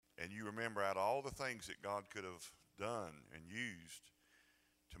remember, out of all the things that God could have done and used,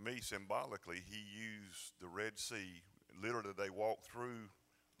 to me, symbolically, he used the Red Sea. Literally, they walked through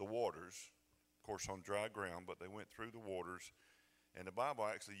the waters, of course, on dry ground, but they went through the waters. And the Bible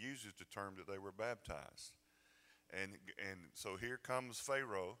actually uses the term that they were baptized. And so here comes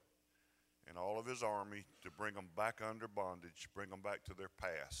Pharaoh and all of his army to bring them back under bondage, bring them back to their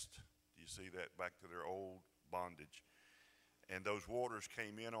past. Do you see that? Back to their old bondage. And those waters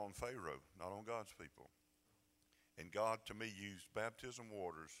came in on Pharaoh, not on God's people. And God, to me, used baptism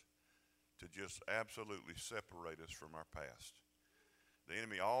waters to just absolutely separate us from our past. The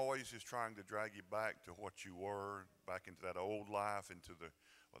enemy always is trying to drag you back to what you were, back into that old life, into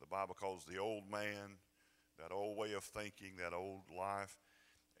what the Bible calls the old man, that old way of thinking, that old life.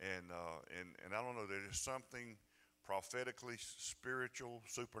 And I don't know, there's something prophetically spiritual,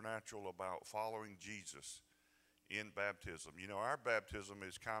 supernatural about following Jesus in baptism. You know, our baptism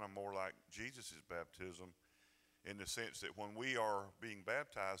is kind of more like Jesus' baptism in the sense that when we are being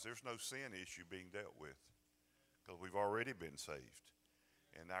baptized, there's no sin issue being dealt with because we've already been saved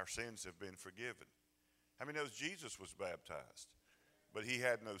and our sins have been forgiven. How many knows Jesus was baptized, but he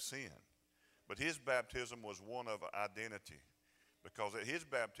had no sin? But his baptism was one of identity, because at his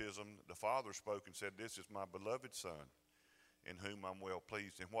baptism, the Father spoke and said, "This is my beloved Son, in whom I'm well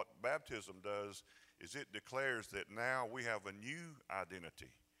pleased." And what baptism does is it declares that now we have a new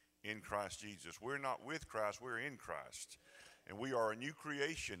identity in Christ Jesus. We're not with Christ, we're in Christ. And we are a new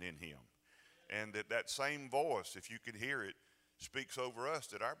creation in him. And that same voice, if you could hear it, speaks over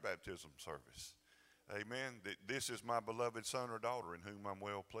us at our baptism service. Amen. That this is my beloved son or daughter in whom I'm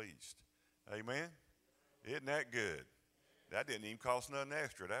well pleased. Amen. Isn't that good? That didn't even cost nothing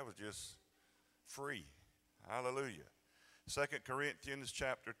extra. That was just free. Hallelujah. 2 Corinthians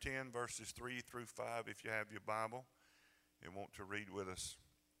chapter 10, verses 3 through 5, if you have your Bible and want to read with us.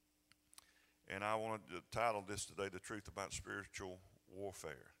 And I wanted to title this today, "The Truth About Spiritual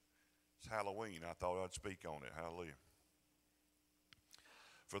Warfare." It's Halloween. I thought I'd speak on it. Hallelujah.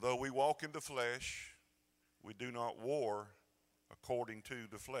 "For though we walk in the flesh, we do not war according to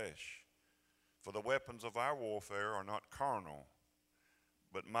the flesh. For the weapons of our warfare are not carnal,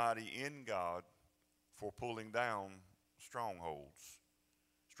 but mighty in God for pulling down strongholds."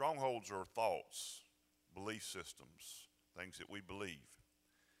 Strongholds are thoughts, belief systems, things that we believe.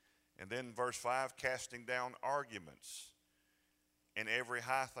 And then verse 5, "Casting down arguments and every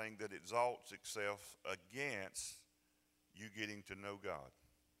high thing that exalts itself against you getting to know God,"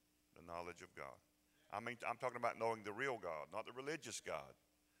 the knowledge of God. I mean, I'm talking about knowing the real God, not the religious God,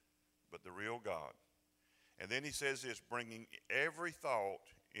 but the real God. And then he says this, "Bringing every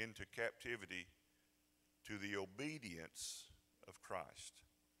thought into captivity to the obedience of Christ."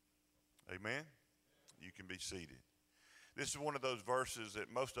 Amen? You can be seated. This is one of those verses that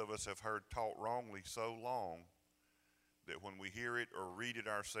most of us have heard taught wrongly so long that when we hear it or read it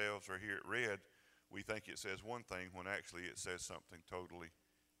ourselves or hear it read, we think it says one thing when actually it says something totally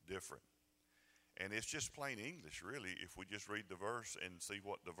different. And it's just plain English, really, if we just read the verse and see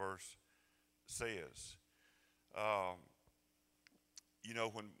what the verse says. You know,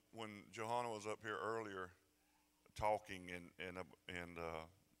 when Johanna was up here earlier talking and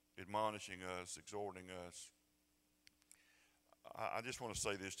admonishing us, exhorting us, I just want to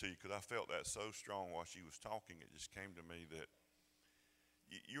say this to you because I felt that so strong while she was talking. It just came to me that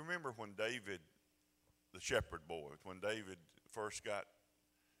you remember when David, the shepherd boy, when David first got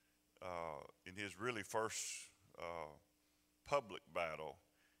in his really first public battle,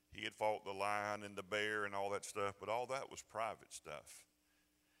 he had fought the lion and the bear and all that stuff, but all that was private stuff.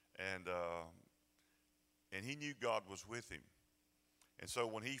 And he knew God was with him. And so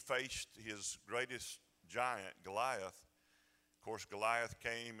when he faced his greatest giant, Goliath, of course, Goliath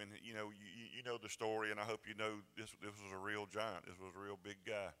came, and you know the story, and I hope you know this was a real giant. This was a real big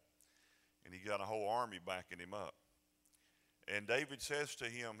guy, and he got a whole army backing him up. And David says to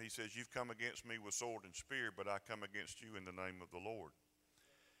him, he says, "You've come against me with sword and spear, but I come against you in the name of the Lord."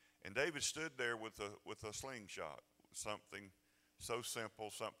 And David stood there with a slingshot, something so simple,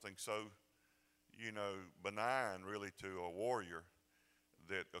 something so, benign really to a warrior,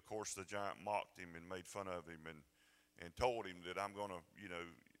 that of course the giant mocked him and made fun of him and told him that I'm going to,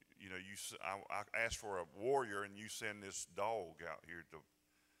 I asked for a warrior and you send this dog out here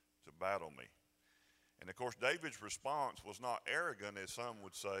to battle me. And of course David's response was not arrogant, as some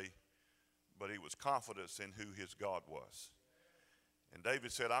would say, but he was confident in who his God was. And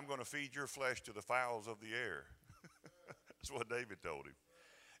David said, "I'm going to feed your flesh to the fowls of the air." That's what David told him.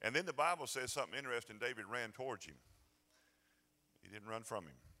 And then the Bible says something interesting. David ran towards him. He didn't run from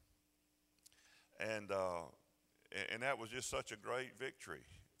him. And that was just such a great victory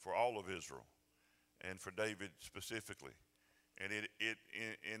for all of Israel and for David specifically. And it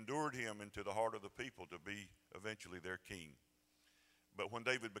endured him into the heart of the people to be eventually their king. But when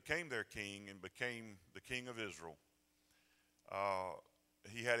David became their king and became the king of Israel,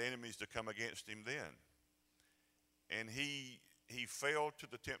 he had enemies to come against him then. And he fell to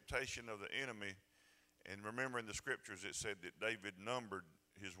the temptation of the enemy. And remember in the scriptures it said that David numbered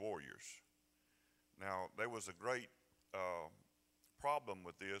his warriors. Now, there was a great problem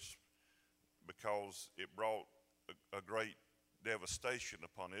with this because it brought a great devastation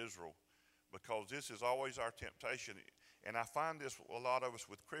upon Israel, because this is always our temptation. And I find this a lot of us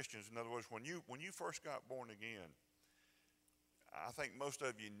with Christians. In other words, when you first got born again, I think most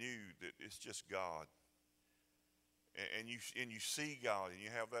of you knew that it's just God. And you see God, and you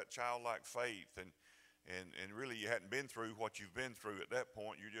have that childlike faith, and really you hadn't been through what you've been through at that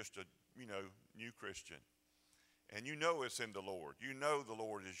point. You're just a new Christian. And you know it's in the Lord. You know the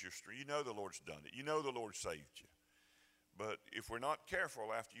Lord is your strength. You know the Lord's done it. You know the Lord saved you. But if we're not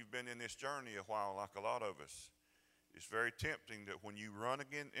careful after you've been in this journey a while, like a lot of us, it's very tempting that when you run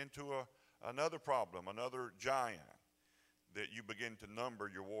again into another problem, another giant, that you begin to number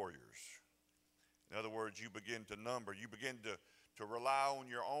your warriors. In other words, you begin to rely on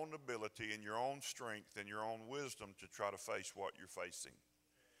your own ability and your own strength and your own wisdom to try to face what you're facing.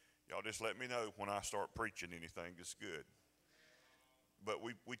 Y'all just let me know when I start preaching anything that's good. But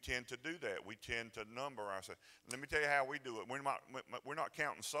we tend to do that. We tend to number ourselves. Let me tell you how we do it. We're not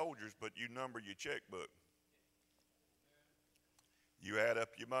counting soldiers, but you number your checkbook. You add up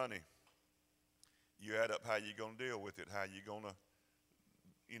your money. You add up how you're going to deal with it, how you're going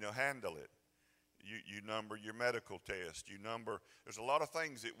to, handle it. You number your medical test. There's a lot of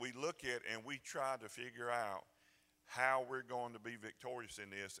things that we look at and we try to figure out how we're going to be victorious in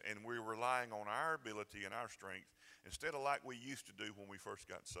this, and we're relying on our ability and our strength instead of like we used to do when we first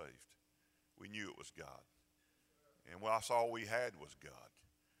got saved. We knew it was God. And that's all we had was God.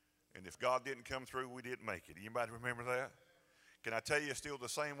 And if God didn't come through, we didn't make it. Anybody remember that? Can I tell you it's still the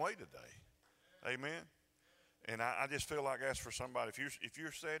same way today? Amen? And I just feel like that's for somebody. If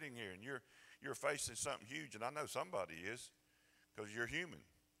you're sitting here and you're facing something huge, and I know somebody is, because you're human.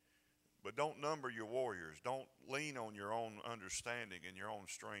 But don't number your warriors. Don't lean on your own understanding and your own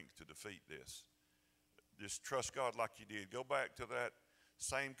strength to defeat this. Just trust God like you did. Go back to that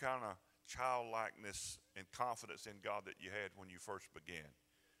same kind of childlikeness and confidence in God that you had when you first began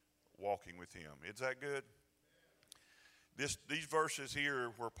walking with him. Is that good? These verses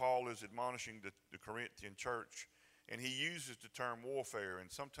here where Paul is admonishing the Corinthian church, and he uses the term warfare.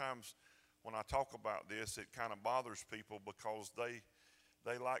 And sometimes when I talk about this, it kind of bothers people because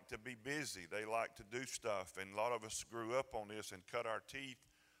they like to be busy. They like to do stuff. And a lot of us grew up on this and cut our teeth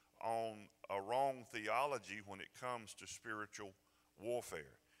on a wrong theology when it comes to spiritual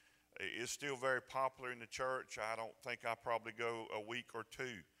warfare. It's still very popular in the church. I don't think I probably go a week or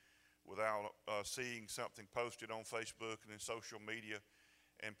two without seeing something posted on Facebook and in social media,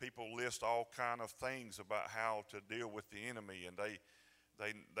 and people list all kind of things about how to deal with the enemy, and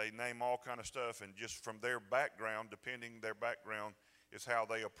they name all kind of stuff, and just from their background, depending their background, is how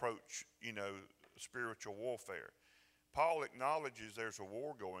they approach, spiritual warfare. Paul acknowledges there's a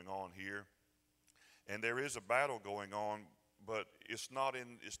war going on here, and there is a battle going on, but it's not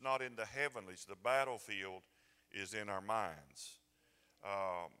in the heavenlies. The battlefield is in our minds.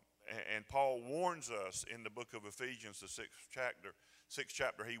 And Paul warns us in the book of Ephesians, the sixth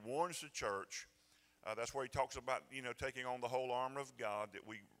chapter. He warns the church. That's where he talks about, taking on the whole armor of God that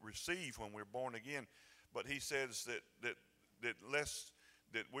we receive when we're born again. But he says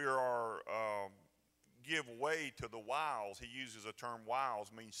that we are give way to the wiles. He uses the term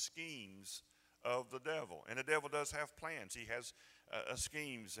wiles, means schemes of the devil. And the devil does have plans. He has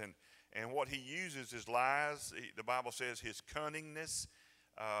schemes. And what he uses is lies. The Bible says his cunningness,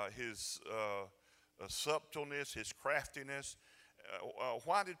 his subtleness, his craftiness.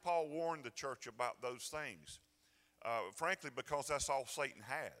 Why did Paul warn the church about those things? Frankly, because that's all Satan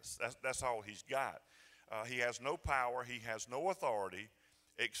has. That's all he's got. He has no power. He has no authority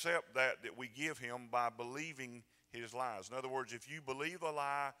except that we give him by believing his lies. In other words, if you believe a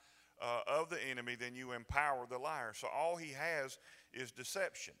lie of the enemy, then you empower the liar. So all he has is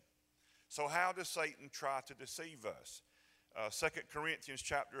deception. So how does Satan try to deceive us? 2 Corinthians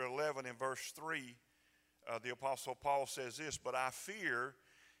chapter 11 and verse 3, the Apostle Paul says this, "But I fear,"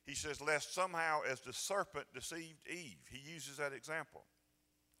 he says, "lest somehow as the serpent deceived Eve." He uses that example.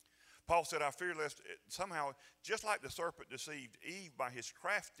 Paul said, "I fear lest somehow, just like the serpent deceived Eve by his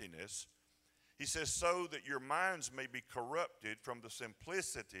craftiness," he says, "so that your minds may be corrupted from the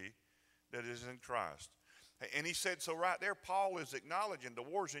simplicity that is in Christ." And he said, so right there, Paul is acknowledging the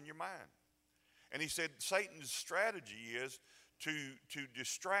war's in your mind. And he said Satan's strategy is to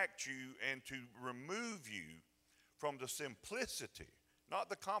distract you and to remove you from the simplicity, not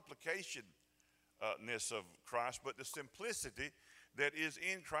the complicationness of Christ, but the simplicity that is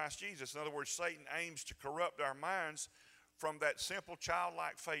in Christ Jesus. In other words, Satan aims to corrupt our minds from that simple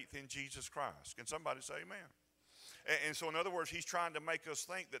childlike faith in Jesus Christ. Can somebody say amen? And so in other words, he's trying to make us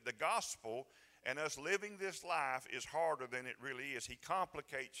think that the gospel and us living this life is harder than it really is. He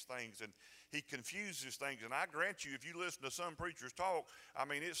complicates things and he confuses things. And I grant you, if you listen to some preachers talk, I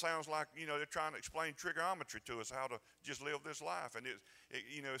mean, it sounds like, they're trying to explain trigonometry to us, how to just live this life. And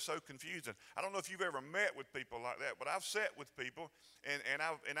it's so confusing. I don't know if you've ever met with people like that, but I've sat with people and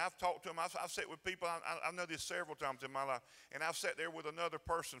I've talked to them. I've sat with people, I know this several times in my life, and I've sat there with another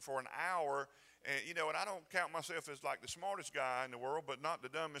person for an hour. And, and I don't count myself as like the smartest guy in the world, but not the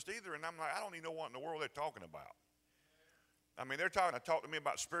dumbest either. And I'm like, I don't even know what in the world they're talking about. I mean, they're talking to me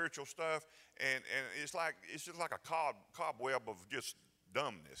about spiritual stuff, and it's just like a cobweb of just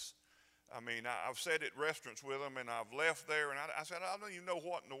dumbness. I mean, I've sat at restaurants with them, and I've left there, and I said, I don't even know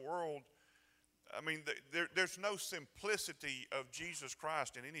what in the world. I mean, there's no simplicity of Jesus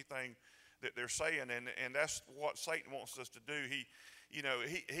Christ in anything that they're saying, and that's what Satan wants us to do.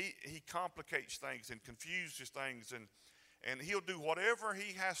 He complicates things and confuses things, and he'll do whatever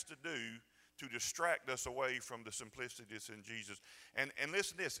he has to do to distract us away from the simplicity that's in Jesus. And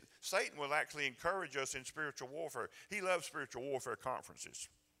listen to this, Satan will actually encourage us in spiritual warfare. He loves spiritual warfare conferences.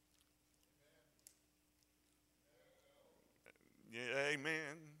 Yeah,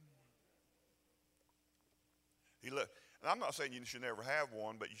 amen. And I'm not saying you should never have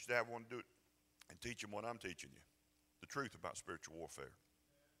one, but you should have one to do it and teach them what I'm teaching you, the truth about spiritual warfare.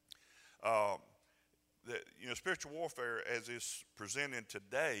 Spiritual warfare as is presented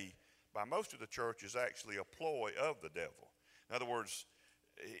today by most of the church is actually a ploy of the devil. In other words,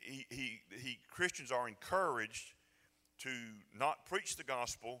 Christians are encouraged to not preach the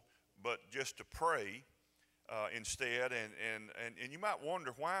gospel, but just to pray instead. And you might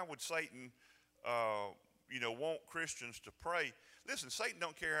wonder, why would Satan, want Christians to pray? Listen, Satan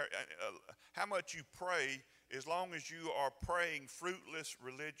don't care how much you pray, as long as you are praying fruitless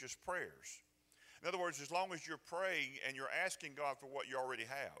religious prayers. In other words, as long as you're praying and you're asking God for what you already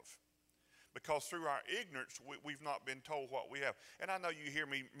have. Because through our ignorance, we've not been told what we have. And I know you hear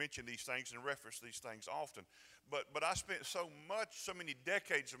me mention these things and reference these things often. But I spent so many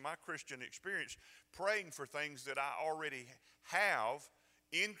decades of my Christian experience praying for things that I already have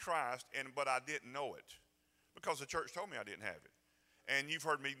in Christ, but I didn't know it. Because the church told me I didn't have it. And you've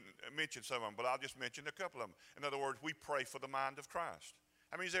heard me mention some of them, but I'll just mention a couple of them. In other words, we pray for the mind of Christ.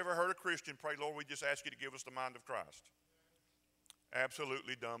 How many's ever heard a Christian pray, Lord, we just ask you to give us the mind of Christ?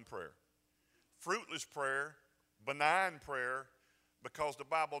 Absolutely dumb prayer. Fruitless prayer, benign prayer, because the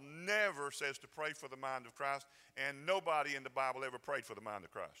Bible never says to pray for the mind of Christ, and nobody in the Bible ever prayed for the mind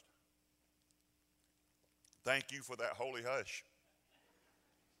of Christ. Thank you for that holy hush.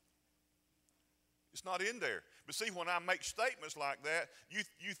 It's not in there. But see, when I make statements like that,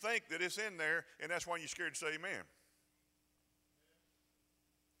 you think that it's in there, and that's why you're scared to say amen.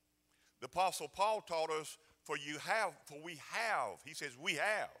 The Apostle Paul taught us, for we have. He says we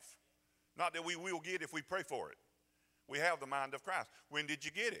have. Not that we will get if we pray for it. We have the mind of Christ. When did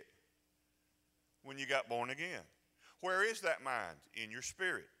you get it? When you got born again. Where is that mind? In your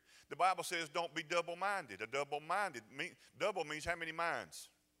spirit. The Bible says don't be double-minded. Double means how many minds?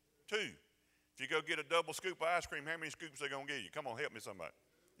 2. If you go get a double scoop of ice cream, how many scoops are they going to give you? Come on, help me somebody.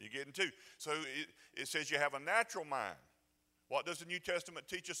 You're getting 2. So it says you have a natural mind. What does the New Testament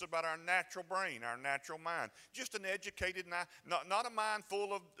teach us about our natural brain, our natural mind? Just an educated, not a mind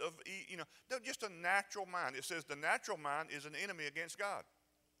full of just a natural mind. It says the natural mind is an enemy against God.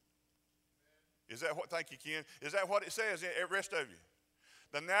 Is that what, thank you, Ken. Is that what it says, rest of you?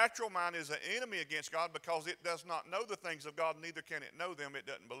 The natural mind is an enemy against God because it does not know the things of God, neither can it know them, it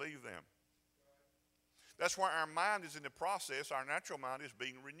doesn't believe them. That's why our mind is in the process, our natural mind is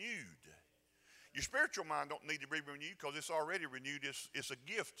being renewed. Your spiritual mind don't need to be renewed because it's already renewed. It's a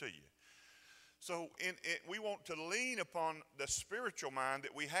gift to you. So we want to lean upon the spiritual mind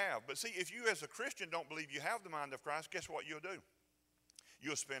that we have. But see, if you as a Christian don't believe you have the mind of Christ, guess what you'll do?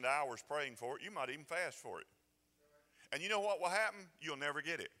 You'll spend hours praying for it. You might even fast for it. And you know what will happen? You'll never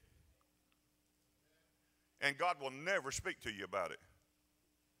get it. And God will never speak to you about it.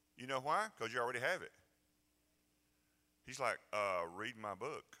 You know why? Because you already have it. He's like, read my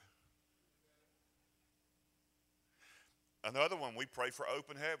book. Another one, we pray for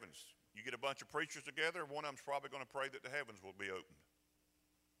open heavens. You get a bunch of preachers together, one of them's probably going to pray that the heavens will be opened.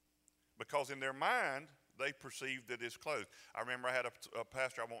 Because in their mind, they perceive that it's closed. I remember I had a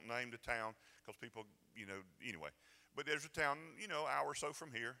pastor, I won't name the town because people, anyway. But there's a town, hour or so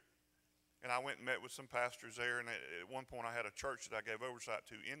from here. And I went and met with some pastors there. And at one point I had a church that I gave oversight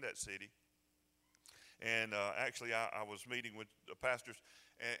to in that city. And actually I was meeting with the pastors.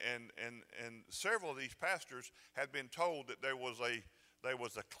 And several of these pastors had been told that there was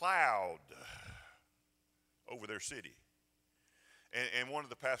a cloud over their city. And one of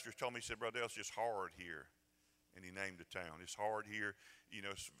the pastors told me, he said, Brother Dell, it's just hard here. And he named the town. It's hard here.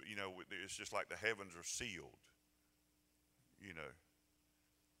 It's just like the heavens are sealed.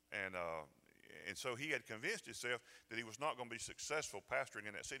 And so he had convinced himself that he was not going to be successful pastoring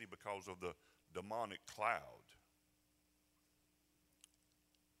in that city because of the demonic cloud.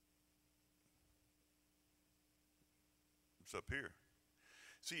 It's up here.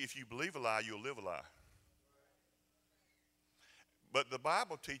 See, if you believe a lie, you'll live a lie. But the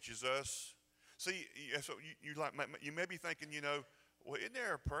Bible teaches us, see, so you may be thinking, well, isn't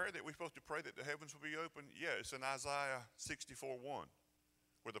there a prayer that we're supposed to pray that the heavens will be open? Yeah, it's in Isaiah 64:1,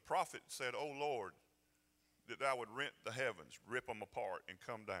 where the prophet said, oh, Lord, that thou would rent the heavens, rip them apart, and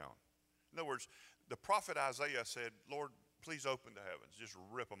come down. In other words, the prophet Isaiah said, Lord, please open the heavens, just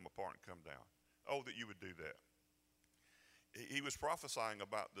rip them apart and come down. Oh, that you would do that. He was prophesying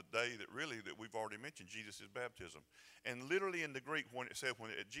about the day that we've already mentioned, Jesus' baptism. And literally in the Greek,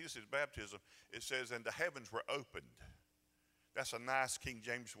 at Jesus' baptism, it says, and the heavens were opened. That's a nice King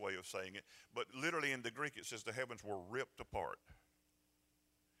James way of saying it. But literally in the Greek, it says the heavens were ripped apart.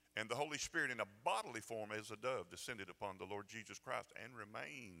 And the Holy Spirit in a bodily form as a dove descended upon the Lord Jesus Christ and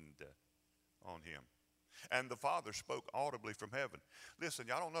remained on him. And the Father spoke audibly from heaven. Listen,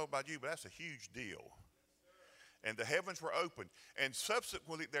 I don't know about you, but that's a huge deal. And the heavens were opened. And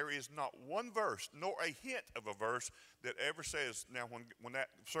subsequently, there is not one verse, nor a hint of a verse that ever says, now when that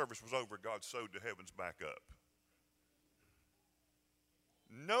service was over, God sewed the heavens back up.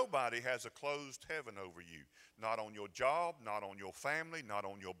 Nobody has a closed heaven over you. Not on your job, not on your family, not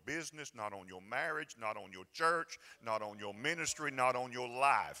on your business, not on your marriage, not on your church, not on your ministry, not on your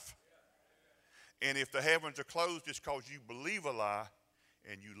life. And if the heavens are closed, it's because you believe a lie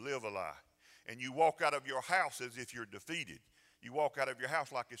and you live a lie. And you walk out of your house as if you're defeated. You walk out of your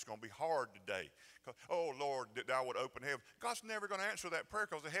house like it's going to be hard today. Oh, Lord, that thou would open heaven. God's never going to answer that prayer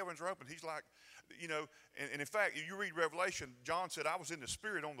because the heavens are open. He's like, and in fact, you read Revelation, John said, I was in the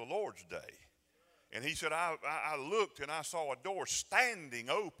Spirit on the Lord's day. And he said, I looked and I saw a door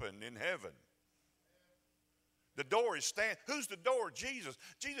standing open in heaven. The door is standing. Who's the door? Jesus.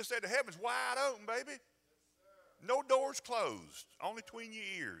 Jesus said the heaven's wide open, baby. No doors closed, only between your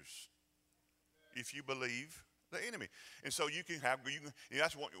ears. If you believe the enemy. And so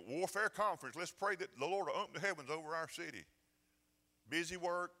that's one warfare conference. Let's pray that the Lord will open the heavens over our city. Busy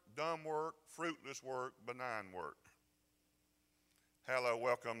work, dumb work, fruitless work, benign work. Hello,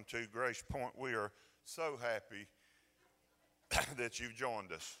 welcome to GracePoint. We are so happy that you've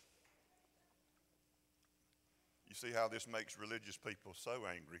joined us. You see how this makes religious people so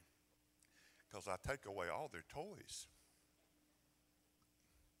angry? Because I take away all their toys.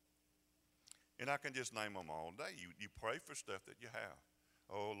 And I can just name them all day. You pray for stuff that you have.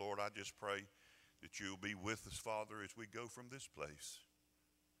 Oh, Lord, I just pray that you'll be with us, Father, as we go from this place.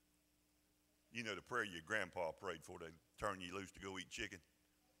 You know the prayer your grandpa prayed for to turn you loose to go eat chicken.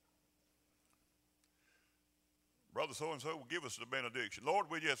 Brother so-and-so will give us the benediction. Lord,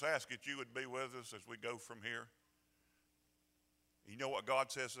 we just ask that you would be with us as we go from here. You know what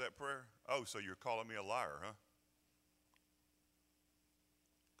God says to that prayer? Oh, so you're calling me a liar, huh?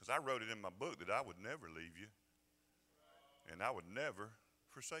 Because I wrote it in my book that I would never leave you and I would never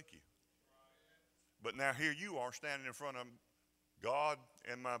forsake you. But now here you are standing in front of God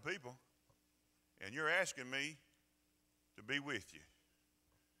and my people, and you're asking me to be with you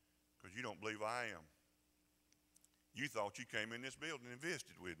because you don't believe I am. You thought you came in this building and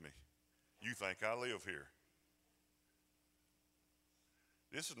visited with me. You think I live here.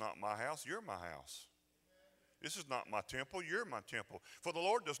 This is not my house, you're my house. This is not my temple, you're my temple. For the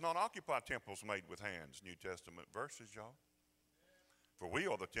Lord does not occupy temples made with hands. New Testament verses, y'all. For we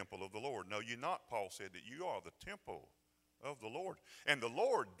are the temple of the Lord. Know you not, Paul said, that you are the temple of the Lord. And the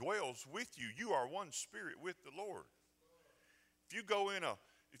Lord dwells with you. You are one spirit with the Lord. If you go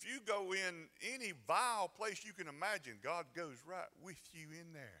in any vile place you can imagine, God goes right with you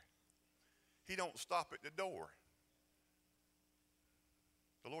in there. He don't stop at the door.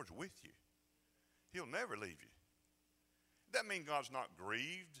 The Lord's with you. He'll never leave you. That means God's not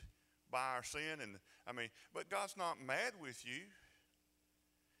grieved by our sin, but God's not mad with you.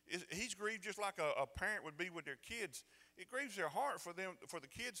 He's grieved just like a parent would be with their kids. It grieves their heart for the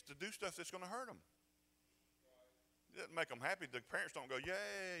kids to do stuff that's going to hurt them. It doesn't make them happy. The parents don't go,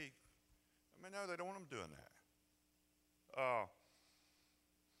 yay. I mean, no, they don't want them doing that.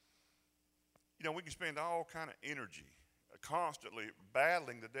 We can spend all kind of energy constantly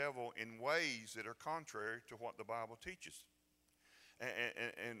battling the devil in ways that are contrary to what the Bible teaches.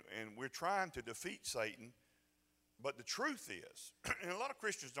 And we're trying to defeat Satan, but the truth is, and a lot of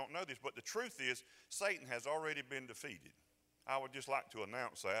Christians don't know this, but the truth is Satan has already been defeated. I would just like to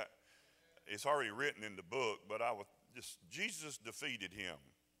announce that. It's already written in the book, but Jesus defeated him,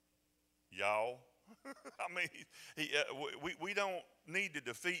 y'all. I mean, we don't need to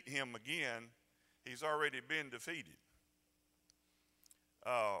defeat him again. He's already been defeated.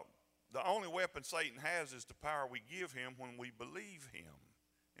 The only weapon Satan has is the power we give him when we believe him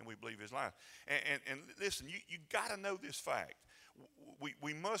and we believe his lies. And listen, you got to know this fact.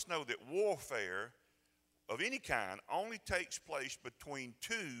 We must know that warfare of any kind only takes place between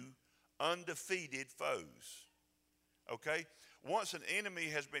two undefeated foes. Okay? Once an enemy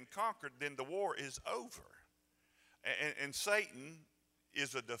has been conquered, then the war is over. And Satan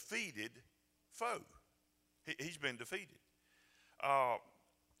is a defeated foe. He's been defeated.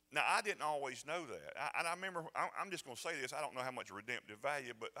 Now, I didn't always know that. I remember, I'm just going to say this. I don't know how much redemptive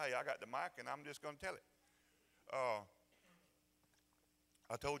value, but hey, I got the mic and I'm just going to tell it.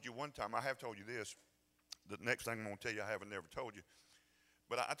 I told you one time, I have told you this. The next thing I'm going to tell you, I haven't never told you.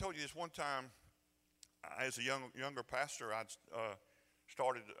 But I told you this one time, as a younger pastor, I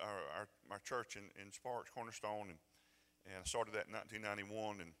started our church in Sparks, Cornerstone, and I started that in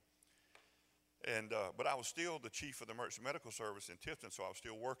 1991. But I was still the chief of the emergency medical service in Tifton, so I was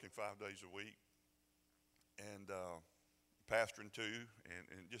still working 5 days a week and pastoring too,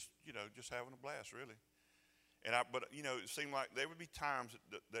 and just having a blast, really. But it seemed like there would be times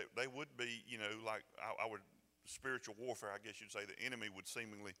that they would be, like I would, spiritual warfare, I guess you'd say. The enemy would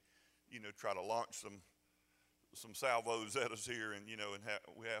seemingly, try to launch some salvos at us here, and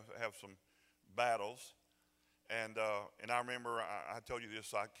we have some battles. And I remember I told you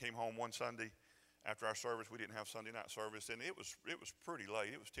this. I came home one Sunday after our service. We didn't have Sunday night service, and it was pretty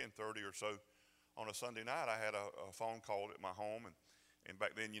late. It was 10:30 or so on a Sunday night. I had a phone call at my home, and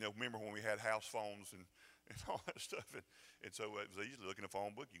back then, remember when we had house phones and all that stuff, and so it was easy to look in the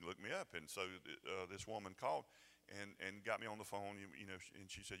phone book. You can look me up, and so this woman called and got me on the phone, and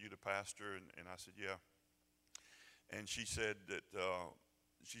she said, "You the pastor?" And I said, "Yeah." And she said that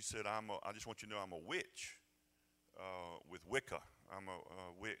I just want you to know I'm a witch with Wicca. I'm a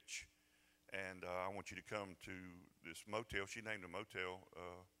witch. And I want you to come to this motel. She named a motel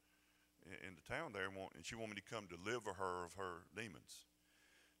in the town there, and she wanted me to come deliver her of her demons.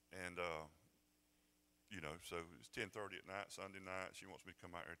 And, so it's 10:30 at night, Sunday night. She wants me to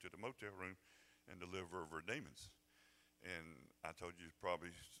come out here to the motel room and deliver her of her demons. And I told you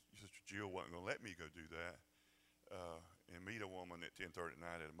probably Sister Jill wasn't going to let me go do that and meet a woman at 10:30 at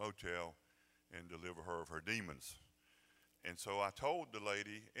night at a motel and deliver her of her demons. And so I told the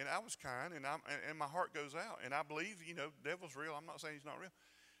lady, and I was kind, and my heart goes out, and I believe, the devil's real. I'm not saying he's not real,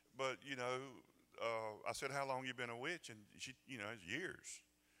 but I said, "How long you been a witch?" And she, it's years.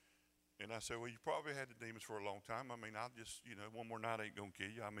 And I said, "Well, you probably had the demons for a long time. I mean, I'll just, one more night ain't gonna kill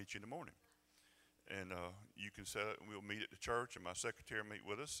you. I'll meet you in the morning, and you can set up, and we'll meet at the church, and my secretary will meet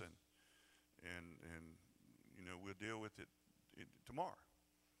with us, and we'll deal with it tomorrow."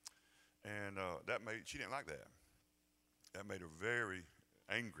 And she didn't like that. That made her very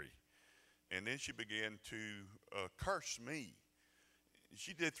angry. And then she began to curse me.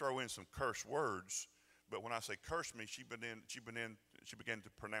 She did throw in some curse words, but when I say curse me, she began to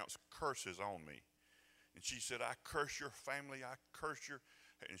pronounce curses on me. And she said, "I curse your family, I curse your,"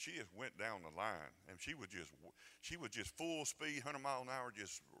 and she just went down the line. And she was just full speed, 100 miles an hour,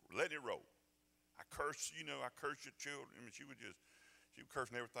 just letting it roll. "I curse, I curse your children." I mean, she was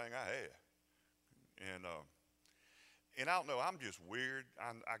cursing everything I had. And I don't know, I'm just weird.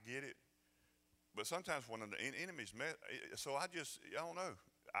 I get it. But sometimes when the enemy's met, so I don't know.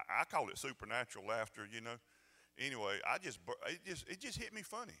 I call it supernatural laughter, Anyway, it just hit me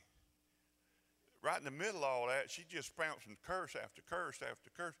funny. Right in the middle of all that, she just spounced from curse after curse after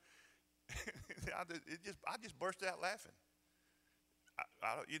curse. I just burst out laughing.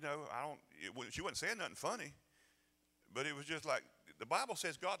 She wasn't saying nothing funny, but it was just like, the Bible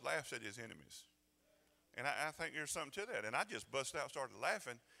says God laughs at his enemies. And I think there's something to that. And I just bust out, started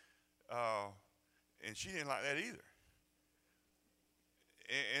laughing, and she didn't like that either.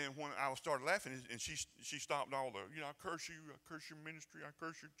 And when I started laughing, and she stopped all the, "I curse you, I curse your ministry, I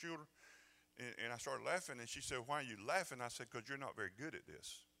curse your children." And I started laughing, and she said, "Why are you laughing?" I said, "Because you're not very good at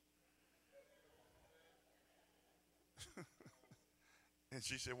this." And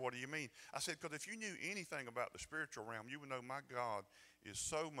she said, what do you mean? I said, because if you knew anything about the spiritual realm, you would know my God is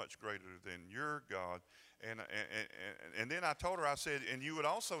so much greater than your God. And then I told her, I said, and you would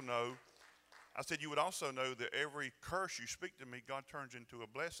also know, I said, you would also know that every curse you speak to me, God turns into a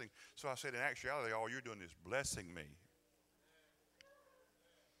blessing. So I said, in actuality, all you're doing is blessing me.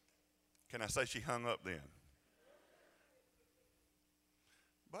 Can I say she hung up then?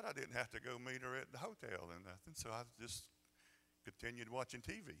 But I didn't have to go meet her at the hotel and nothing, so I just continued watching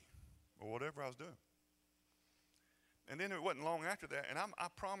TV or whatever I was doing. And then it wasn't long after that, and I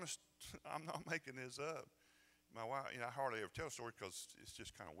promised, I'm not making this up. My wife, I hardly ever tell a story because it's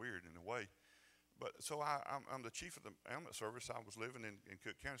just kind of weird in a way. But so I'm the chief of the ambulance service. I was living in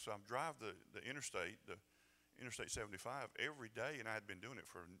Cook County, so I drive the Interstate 75 every day, and I had been doing it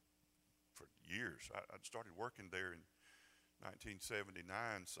for years. I'd started working there in 1979,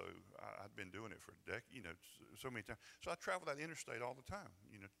 so I'd been doing it for a decade, so many times. So I traveled that interstate all the time,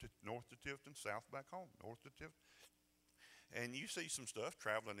 north to Tifton, south back home, north to Tifton. And you see some stuff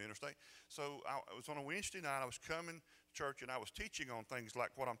traveling the interstate. So it was on a Wednesday night. I was coming to church, and I was teaching on things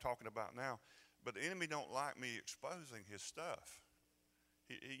like what I'm talking about now. But the enemy don't like me exposing his stuff.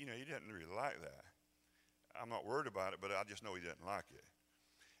 He doesn't really like that. I'm not worried about it, but I just know he doesn't like it.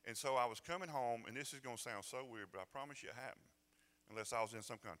 And so I was coming home, and this is going to sound so weird, but I promise you it happened. Unless I was in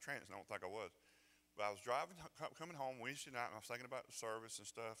some kind of trance, and I don't think I was. But I was coming home Wednesday night, and I was thinking about the service and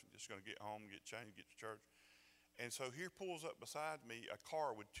stuff, and just going to get home, get changed, get to church. And so here pulls up beside me a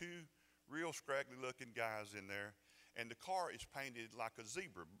car with two real scraggly-looking guys in there, and the car is painted like a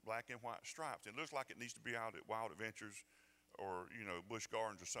zebra, black and white stripes. It looks like it needs to be out at Wild Adventures or, Busch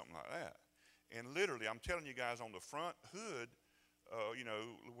Gardens or something like that. And literally, I'm telling you guys, on the front hood,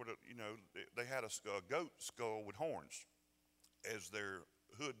 they had a goat skull with horns as their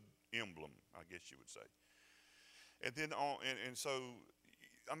hood emblem, I guess you would say. And then so,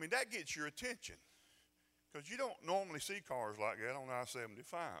 that gets your attention. Because you don't normally see cars like that on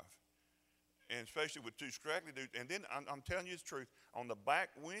I-75, and especially with two scraggly dudes. And then I'm telling you the truth, on the back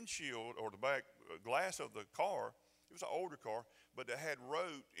windshield or the back glass of the car, it was an older car, but it had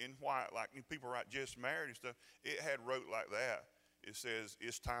wrote in white, like people write just married and stuff. It had wrote like that. It says,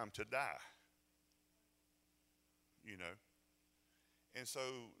 "It's time to die." And so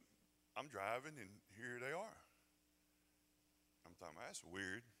I'm driving, and here they are. I'm thinking, that's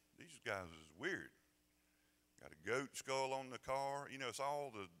weird. These guys is weird. Got a goat skull on the car. It's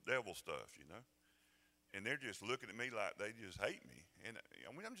all the devil stuff, And they're just looking at me like they just hate me. And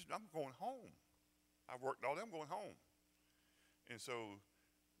I'm going home. I've worked all day, I'm going home. And so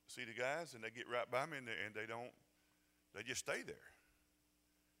see the guys, and they get right by me, and they just stay there.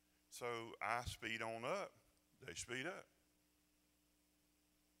 So I speed on up. They speed up.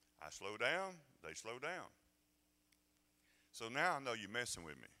 I slow down. They slow down. So now I know you're messing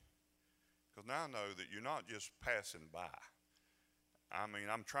with me. Because now I know that you're not just passing by.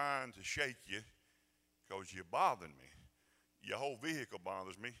 I'm trying to shake you because you're bothering me. Your whole vehicle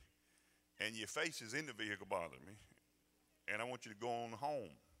bothers me, and your face is in the vehicle bothering me. And I want you to go on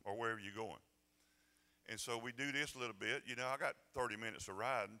home or wherever you're going. And so we do this a little bit. I got 30 minutes of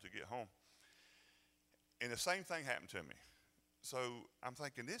riding to get home. And the same thing happened to me. So I'm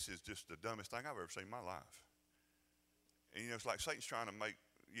thinking, this is just the dumbest thing I've ever seen in my life. And, it's like Satan's trying to make,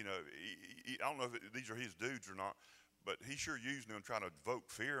 I don't know if these are his dudes or not, but he's sure using them trying to evoke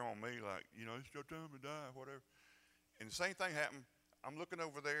fear on me, like, it's your time to die, whatever. And the same thing happened. I'm looking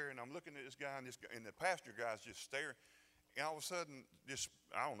over there, and I'm looking at this guy, and the pastor guy's just staring. And all of a sudden,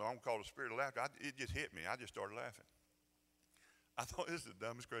 I'm going to call it a spirit of laughter. It just hit me. I just started laughing. I thought, this is the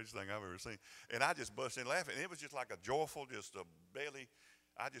dumbest, craziest thing I've ever seen. And I just busted in laughing. And it was just like a joyful, just a belly.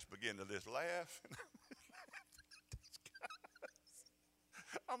 I just began to just laugh.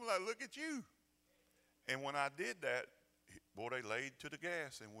 I'm like, look at you. And when I did that, boy, they laid to the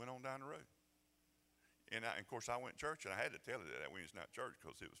gas and went on down the road. And of course, I went to church, and I had to tell it that Wednesday night church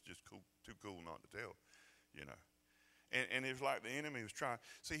because it was just too cool not to tell, And it was like the enemy was trying.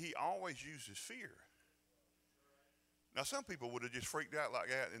 See, he always uses fear. Now, some people would have just freaked out like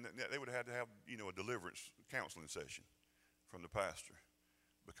that, and they would have had to have, a deliverance counseling session from the pastor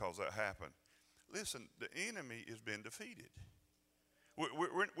because that happened. Listen, the enemy has been defeated.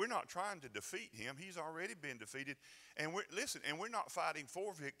 We're not trying to defeat him. He's already been defeated. And we're not fighting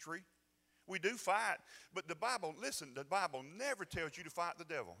for victory. We do fight, but the Bible never tells you to fight the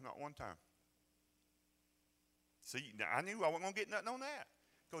devil, not one time. See, now I knew I wasn't going to get nothing on that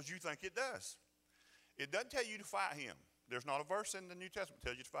because you think it does. It doesn't tell you to fight him. There's not a verse in the New Testament that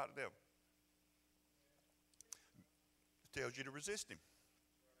tells you to fight the devil. It tells you to resist him.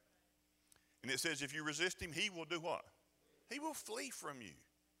 And it says if you resist him, he will do what? He will flee from you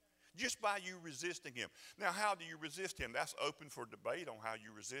just by you resisting him. Now, how do you resist him? That's open for debate on how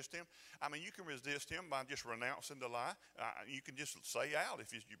you resist him. I mean, you can resist him by just renouncing the lie. You can just say out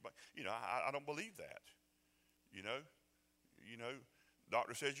if I don't believe that. You know,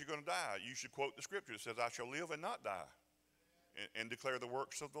 doctor says you're going to die. You should quote the scripture. It says, I shall live and not die, and declare the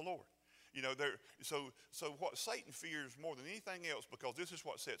works of the Lord. So what Satan fears more than anything else, because this is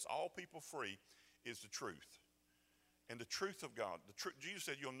what sets all people free, is the truth. And the truth of God. Jesus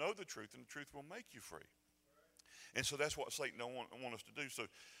said, you'll know the truth, and the truth will make you free. And so that's what Satan don't want us to do. So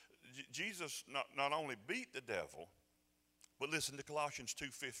Jesus not only beat the devil, but listen to Colossians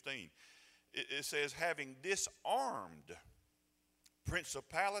 2:15. It says, having disarmed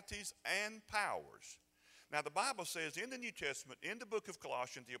principalities and powers. Now, the Bible says in the New Testament, in the book of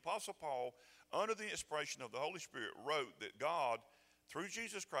Colossians, the Apostle Paul, under the inspiration of the Holy Spirit, wrote that God, through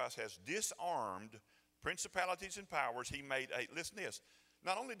Jesus Christ, has disarmed principalities and powers. He made listen to this,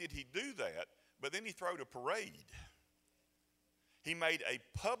 not only did he do that, but then he threw a parade. He made a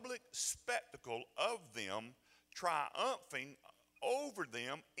public spectacle of them, triumphing over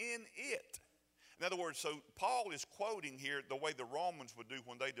them in it. In other words, so Paul is quoting here the way the Romans would do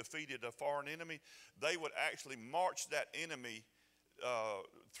when they defeated a foreign enemy. They would actually march that enemy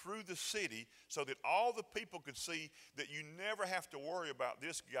through the city so that all the people could see that you never have to worry about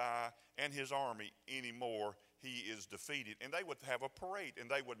this guy and his army anymore. He is defeated. And they would have a parade, and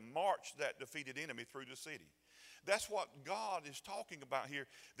they would march that defeated enemy through the city. That's what God is talking about here,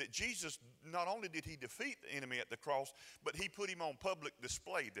 that Jesus, not only did he defeat the enemy at the cross, but he put him on public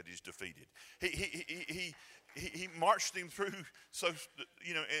display that he's defeated. He marched him through, so,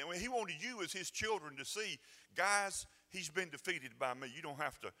 and he wanted you as his children to see, guys, he's been defeated by me. You don't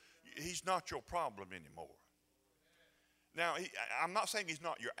have to, he's not your problem anymore. Now, I'm not saying he's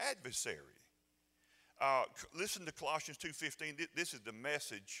not your adversary. Listen to Colossians 2:15. This is the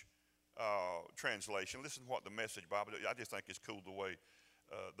Message translation. Listen to what the Message Bible, I just think it's cool the way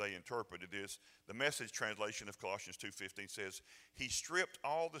they interpreted this. The Message translation of Colossians 2:15 says, he stripped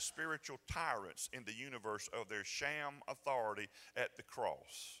all the spiritual tyrants in the universe of their sham authority at the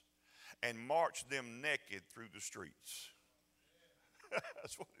cross and marched them naked through the streets.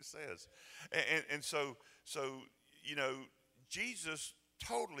 That's what it says. And so, Jesus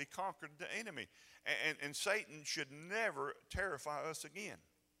totally conquered the enemy. And Satan should never terrify us again.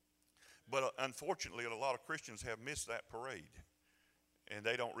 But unfortunately, a lot of Christians have missed that parade. And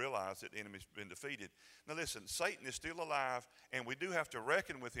they don't realize that the enemy's been defeated. Now listen, Satan is still alive, and we do have to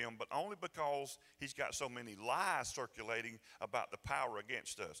reckon with him, but only because he's got so many lies circulating about the power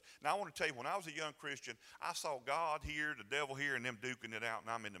against us. Now I want to tell you, when I was a young Christian, I saw God here, the devil here, and them duking it out, and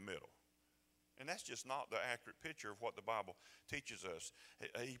I'm in the middle. And that's just not the accurate picture of what the Bible teaches us.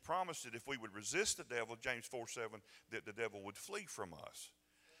 He promised that if we would resist the devil, James 4:7, that the devil would flee from us.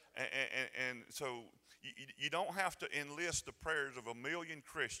 And so you don't have to enlist the prayers of a million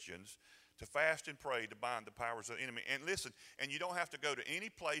Christians to fast and pray to bind the powers of the enemy. And listen, and you don't have to go to any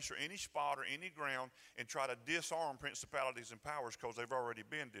place or any spot or any ground and try to disarm principalities and powers, because they've already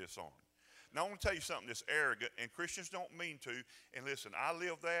been disarmed. Now, I want to tell you something that's arrogant, and Christians don't mean to. And listen, I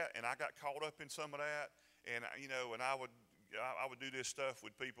lived that, and I got caught up in some of that, and and I would do this stuff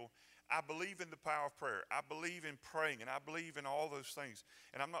with people. I believe in the power of prayer. I believe in praying, and I believe in all those things.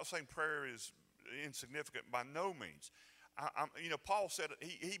 And I'm not saying prayer is insignificant by no means. Paul said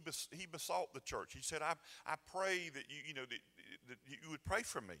he besought the church. He said, I pray that that you would pray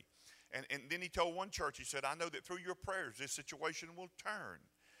for me. And then he told one church, he said, I know that through your prayers this situation will turn.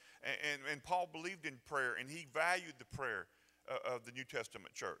 And Paul believed in prayer, and he valued the prayer of the New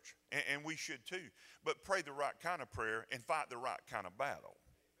Testament church. And we should too. But pray the right kind of prayer and fight the right kind of battle.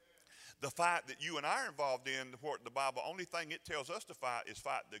 The fight that you and I are involved in, what the Bible, only thing it tells us to fight is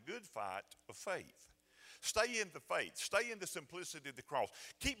fight the good fight of faith. Stay in the faith. Stay in the simplicity of the cross.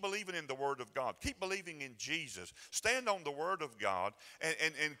 Keep believing in the Word of God. Keep believing in Jesus. Stand on the Word of God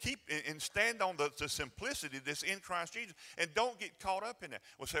and stand on the simplicity that's in Christ Jesus. And don't get caught up in that.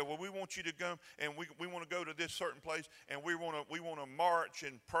 We'll say, well, we want you to go, and we want to go to this certain place, and we want to march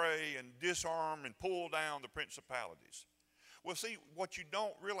and pray and disarm and pull down the principalities. Well, see, what you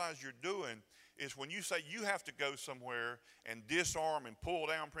don't realize you're doing is when you say you have to go somewhere and disarm and pull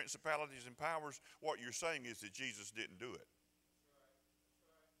down principalities and powers, what you're saying is that Jesus didn't do it.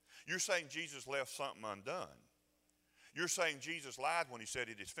 You're saying Jesus left something undone. You're saying Jesus lied when he said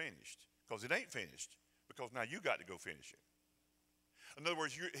it is finished, because it ain't finished, because now you got to go finish it. In other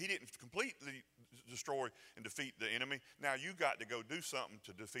words, he didn't completely destroy and defeat the enemy. Now you got to go do something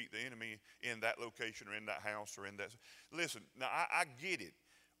to defeat the enemy in that location or in that house or in that. Listen, now I get it.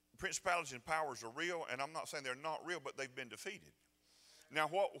 Principalities and powers are real, and I'm not saying they're not real, but they've been defeated. Now,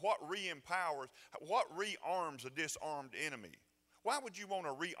 what re-empowers, what rearms a disarmed enemy? Why would you want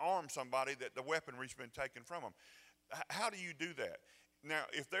to rearm somebody that the weaponry's been taken from them? How do you do that? Now,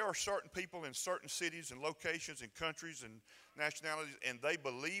 if there are certain people in certain cities and locations and countries and nationalities, and they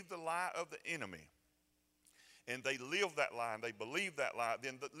believe the lie of the enemy, and they live that lie, and they believe that lie,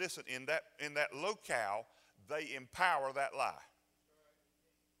 then listen, in that locale, they empower that lie.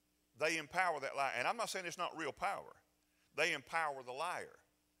 They empower that lie. And I'm not saying it's not real power. They empower the liar.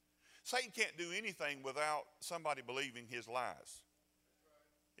 Satan can't do anything without somebody believing his lies.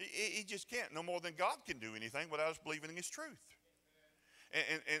 He just can't, no more than God can do anything without us believing in his truth.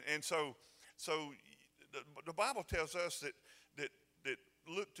 And so the Bible tells us that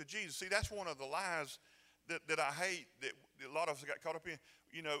look to Jesus. See, that's one of the lies that I hate, that a lot of us got caught up in,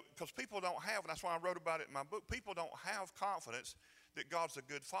 because people don't have, and that's why I wrote about it in my book, people don't have confidence that God's a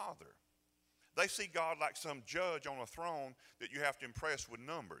good father. They see God like some judge on a throne that you have to impress with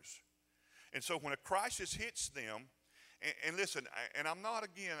numbers. And so when a crisis hits them, and listen, and I'm not,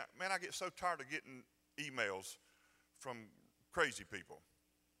 again, man, I get so tired of getting emails from crazy people.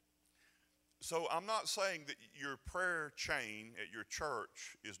 So I'm not saying that your prayer chain at your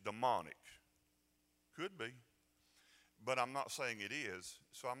church is demonic. Could be. But I'm not saying it is.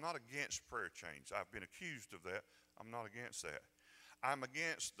 So I'm not against prayer chains. I've been accused of that. I'm not against that. I'm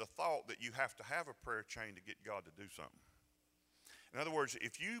against the thought that you have to have a prayer chain to get God to do something. In other words,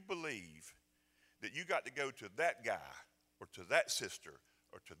 if you believe that you got to go to that guy or to that sister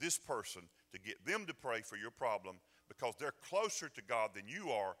or to this person to get them to pray for your problem because they're closer to God than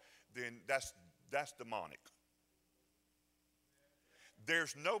you are, then that's demonic.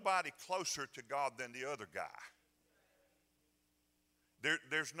 There's nobody closer to God than the other guy.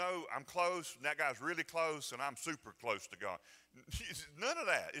 There's no, I'm close, and that guy's really close, and I'm super close to God. None of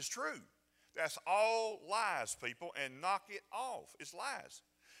that is true. That's all lies, people, and knock it off. It's lies.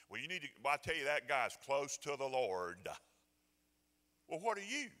 Well, I tell you, that guy's close to the Lord. Well, what are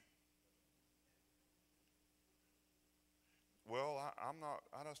you? Well, I'm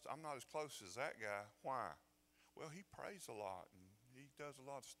not as close as that guy. Why? Well, he prays a lot, and he does a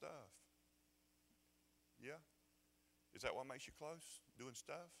lot of stuff. Yeah? Is that what makes you close? Doing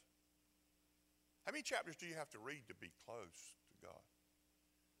stuff? How many chapters do you have to read to be close to God?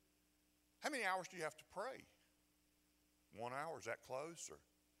 How many hours do you have to pray? 1 hour, is that close?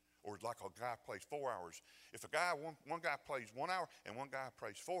 Or like a guy plays 4 hours. If one guy plays 1 hour and one guy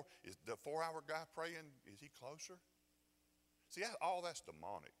prays 4, is the 4-hour guy praying, is he closer? See, all that's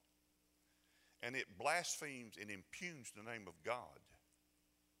demonic. And it blasphemes and impugns the name of God.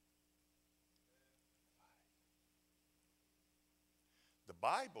 The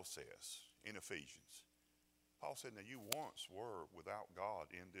Bible says in Ephesians, Paul said, now you once were without God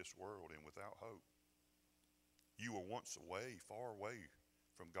in this world and without hope. You were once away, far away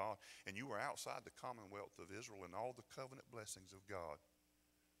from God, and you were outside the commonwealth of Israel and all the covenant blessings of God.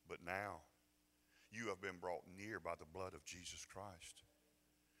 But now you have been brought near by the blood of Jesus Christ.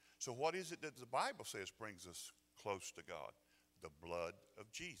 So what is it that the Bible says brings us close to God? The blood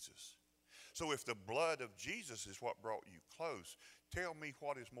of Jesus. So if the blood of Jesus is what brought you close, tell me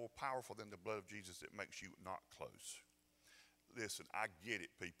what is more powerful than the blood of Jesus that makes you not close. Listen, I get it,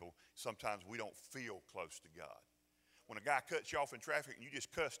 people. Sometimes we don't feel close to God. When a guy cuts you off in traffic and you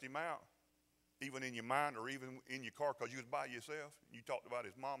just cussed him out, even in your mind or even in your car because you was by yourself, you talked about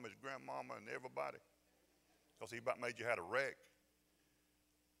his mama, his grandmama, and everybody because he about made you had a wreck.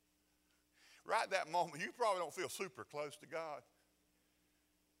 Right at that moment, you probably don't feel super close to God,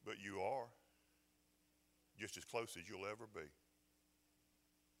 but you are. Just as close as you'll ever be.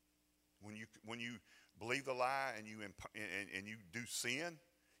 When you believe the lie and you do sin,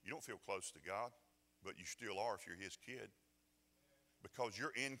 you don't feel close to God, but you still are if you're his kid, because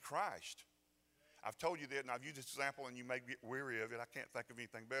you're in Christ. I've told you that, and I've used this example, and you may get weary of it. I can't think of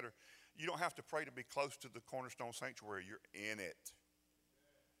anything better. You don't have to pray to be close to the Cornerstone Sanctuary. You're in it.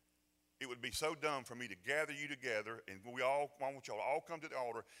 It would be so dumb for me to gather you together, and I want y'all to all come to the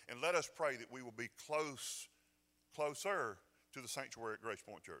altar, and let us pray that we will be closer to the sanctuary at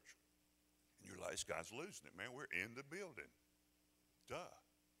GracePoint Church. And you're like, this guy's losing it, man. We're in the building. Duh.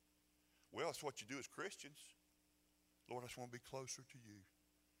 Well, that's what you do as Christians. Lord, I just want to be closer to you.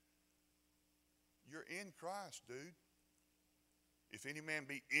 You're in Christ, dude. If any man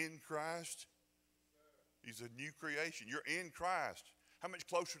be in Christ, he's a new creation. You're in Christ. How much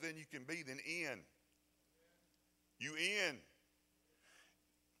closer than you can be than in? You in.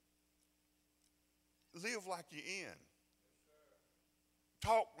 Live like you're in.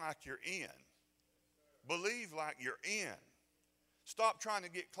 Talk like you're in. Believe like you're in. Stop trying to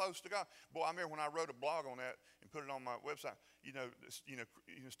get close to God. Boy, I remember when I wrote a blog on that and put it on my website.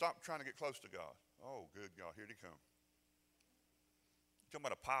 Stop trying to get close to God. Oh, good God, here they come. You're talking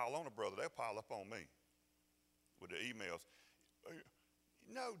about a pile on a brother. They'll pile up on me with the emails.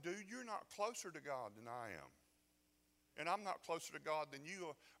 No, dude, you're not closer to God than I am. And I'm not closer to God than you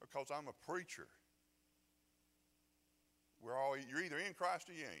are because I'm a preacher. You're either in Christ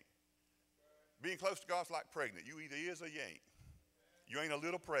or you ain't. Being close to God's like pregnant. You either is or you ain't. You ain't a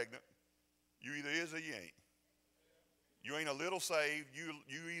little pregnant. You either is or you ain't. You ain't a little saved. You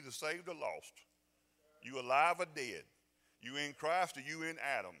either saved or lost. You alive or dead. You in Christ or you in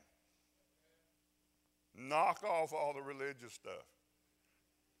Adam. Knock off all the religious stuff.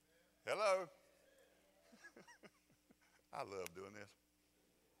 Hello? I love doing this.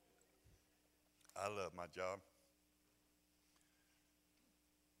 I love my job.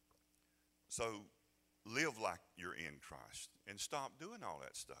 So live like you're in Christ and stop doing all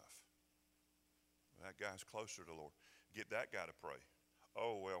that stuff. That guy's closer to the Lord. Get that guy to pray.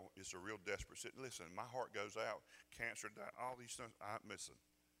 Oh, well, it's a real desperate situation. Listen, my heart goes out. Cancer, all these things. Listen,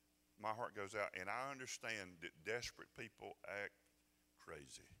 my heart goes out. And I understand that desperate people act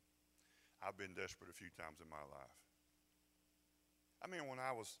crazy. I've been desperate a few times in my life. I mean, when I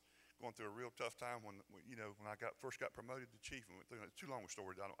was going through a real tough time, when I first got promoted to chief, and went through too long a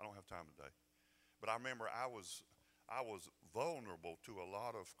story. I don't have time today. But I remember I was vulnerable to a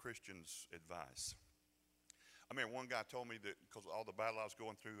lot of Christians' advice. I mean, one guy told me that because of all the battle I was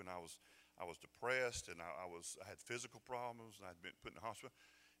going through, and I was depressed, and I had physical problems, and I'd been put in the hospital.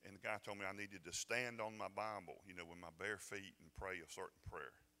 And the guy told me I needed to stand on my Bible, with my bare feet and pray a certain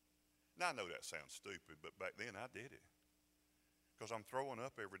prayer. Now I know that sounds stupid, but back then I did it. Because I'm throwing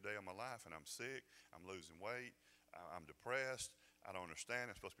up every day of my life, and I'm sick, I'm losing weight, I'm depressed, I don't understand,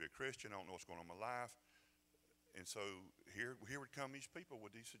 I'm supposed to be a Christian, I don't know what's going on in my life. And so here would come these people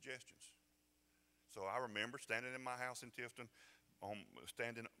with these suggestions. So I remember standing in my house in Tifton,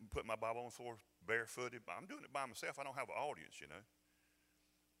 putting my Bible on the floor, barefooted. I'm doing it by myself, I don't have an audience,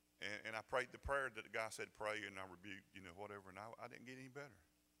 And I prayed the prayer that the guy said pray, and I rebuked, whatever, and I didn't get any better.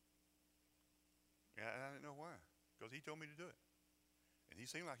 And I didn't know why, because he told me to do it. And he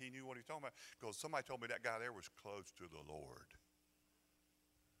seemed like he knew what he was talking about, because somebody told me that guy there was close to the Lord.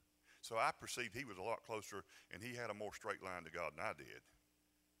 So I perceived he was a lot closer, and he had a more straight line to God than I did.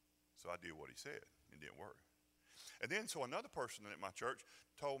 So I did what he said. It didn't work. And then so another person at my church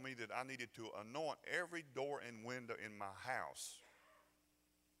told me that I needed to anoint every door and window in my house.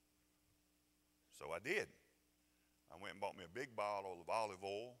 So I did. I went and bought me a big bottle of olive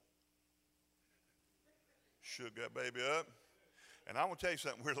oil, shook that baby up. And I'm going to tell you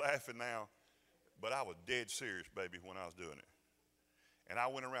something, we're laughing now, but I was dead serious, baby, when I was doing it. And I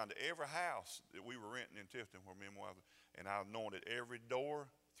went around to every house that we were renting in Tifton where me and my wife, and I anointed every door,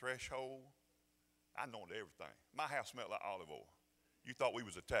 threshold. I anointed everything. My house smelled like olive oil. You thought we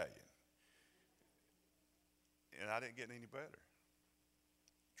was Italian. And I didn't get any better.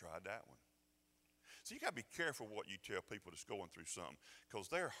 Tried that one. So you got to be careful what you tell people that's going through something, because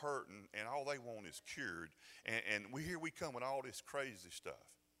they're hurting and all they want is cured. And here we come with all this crazy stuff.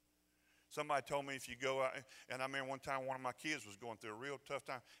 Somebody told me if you go out, and I remember one time one of my kids was going through a real tough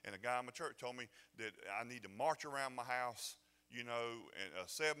time, and a guy in my church told me that I need to march around my house,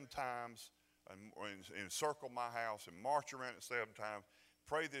 7 times, and circle my house and march around it 7 times,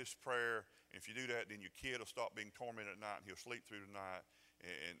 pray this prayer, and if you do that, then your kid will stop being tormented at night, and he'll sleep through the night.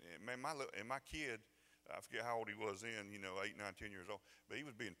 And man, my kid, I forget how old he was then, 8, 9, 10 years old, but he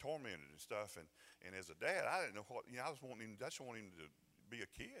was being tormented and stuff. And as a dad, I didn't know what, I just wanted him to be a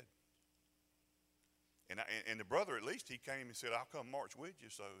kid. And the brother, at least he came and said, I'll come march with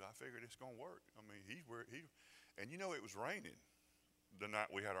you. So I figured it's going to work. I mean, and it was raining the night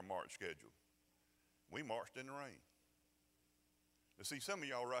we had our march scheduled. We marched in the rain. But see, some of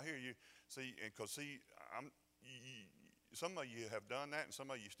y'all right here, some of you have done that, and some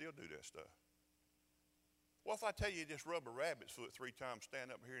of you still do that stuff. Well, if I tell you just rub a rabbit's foot 3 times,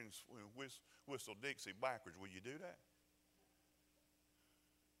 stand up here and whistle Dixie backwards, will you do that?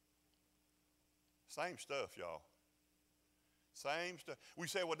 Same stuff, y'all. Same stuff. We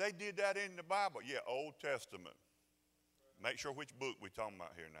say, well, they did that in the Bible. Yeah, Old Testament. Make sure which book we're talking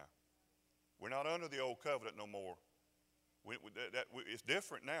about here now. We're not under the old covenant no more. It's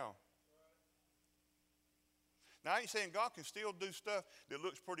different now. Now, I ain't saying God can still do stuff that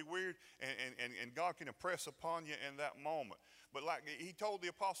looks pretty weird, and God can impress upon you in that moment. But like he told the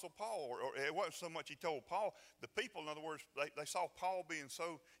Apostle Paul, or it wasn't so much he told Paul, the people, in other words, they saw Paul being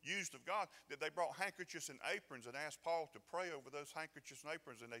so used of God that they brought handkerchiefs and aprons and asked Paul to pray over those handkerchiefs and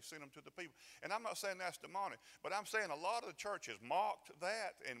aprons, and they sent them to the people. And I'm not saying that's demonic, but I'm saying a lot of the church has mocked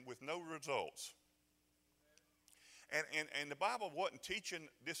that and with no results. And the Bible wasn't teaching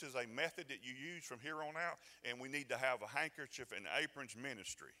this is a method that you use from here on out, and we need to have a handkerchief and aprons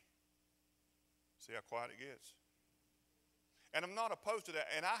ministry. See how quiet it gets? And I'm not opposed to that,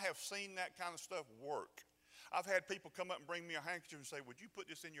 and I have seen that kind of stuff work. I've had people come up and bring me a handkerchief and say, would you put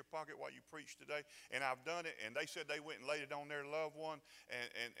this in your pocket while you preach today? And I've done it, and they said they went and laid it on their loved one,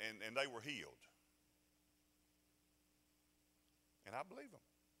 and they were healed. And I believe them.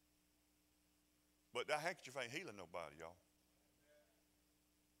 But that handkerchief ain't healing nobody, y'all.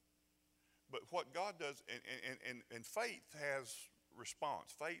 But what God does, and faith has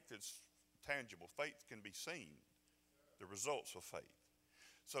response. Faith is tangible. Faith can be seen, the results of faith.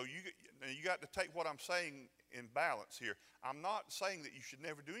 So you got to take what I'm saying in balance here. I'm not saying that you should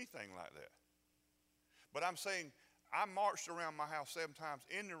never do anything like that. But I'm saying I marched around my house 7 times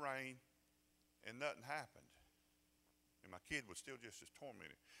in the rain and nothing happened. And my kid was still just as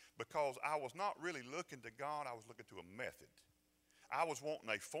tormented. Because I was not really looking to God, I was looking to a method. I was wanting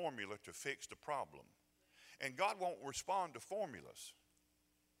a formula to fix the problem. And God won't respond to formulas.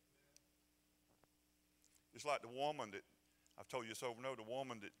 It's like the woman that, I've told you this over and over, the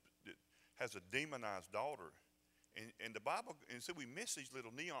woman that has a demonized daughter. And the Bible, and so we miss these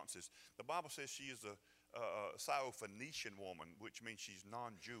little nuances. The Bible says she is a Syrophoenician woman, which means she's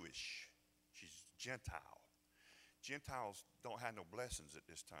non-Jewish. She's Gentile. Gentiles don't have no blessings at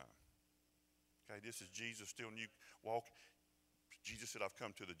this time. Okay, this is Jesus still new walk. Jesus said, I've come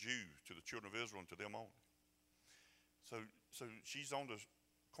to the Jews, to the children of Israel, and to them only. So she's on the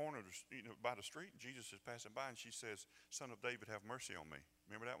corner, by the street, and Jesus is passing by, and she says, Son of David, have mercy on me.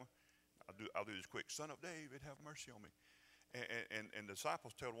 Remember that one? I'll do this quick. Son of David, have mercy on me. And the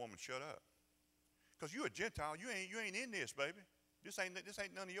disciples tell the woman, shut up. Because you're a Gentile. You ain't in this, baby. This ain't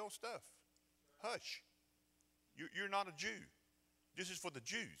none of your stuff. Hush. You're not a Jew. This is for the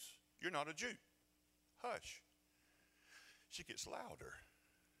Jews. You're not a Jew. Hush. She gets louder.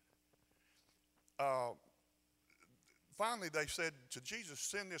 Finally, they said to Jesus,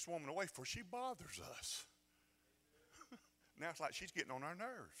 send this woman away, for she bothers us. Now it's like she's getting on our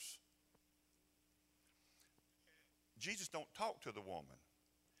nerves. Jesus don't talk to the woman.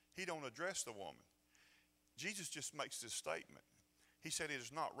 He don't address the woman. Jesus just makes this statement. He said, it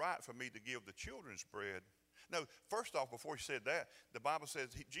is not right for me to give the children's bread. No, first off, before he said that, the Bible says,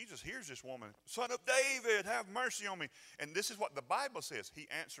 Jesus hears this woman, Son of David, have mercy on me. And this is what the Bible says. He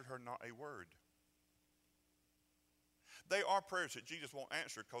answered her not a word. They are prayers that Jesus won't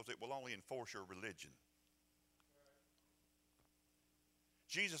answer because it will only enforce your religion.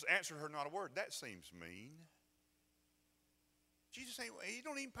 Jesus answered her not a word. That seems mean. Jesus ain't, he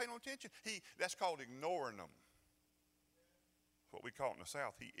don't even pay no attention. That's called ignoring them. What we call it in the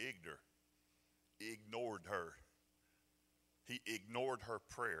South, he ignored her. He ignored her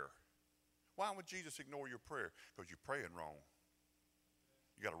prayer. Why would Jesus ignore your prayer? Because you're praying wrong.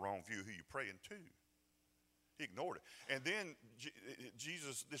 You got a wrong view of who you're praying to. He ignored it. And then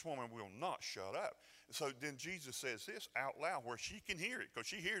Jesus, this woman will not shut up. So then Jesus says this out loud where she can hear it, because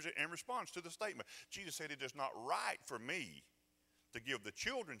she hears it in response to the statement. Jesus said, it is not right for me to give the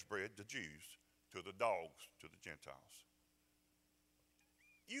children's bread, the Jews, to the dogs, to the Gentiles.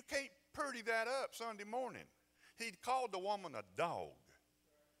 You can't purdy that up Sunday morning. He called the woman a dog.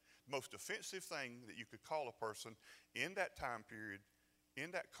 The most offensive thing that you could call a person in that time period,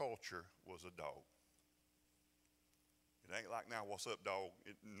 in that culture, was a dog. It ain't like now, what's up, dog?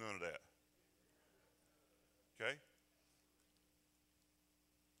 None of that. Okay?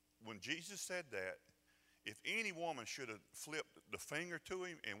 When Jesus said that, if any woman should have flipped the finger to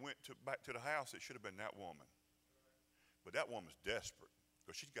him and went back to the house, it should have been that woman. But that woman's desperate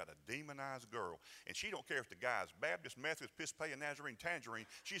because she's got a demonized girl. And she don't care if the guy's Baptist, Methodist, Episcopalian, Nazarene, Tangerine.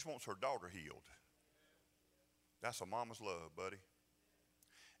 She just wants her daughter healed. That's a mama's love, buddy.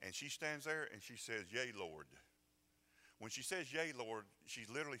 And she stands there and she says, yea, Lord. When she says, yea, Lord,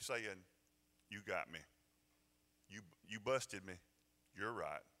 she's literally saying, you got me. You busted me. You're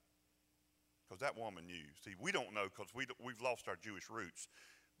right. Because that woman knew. See, we don't know because we've lost our Jewish roots.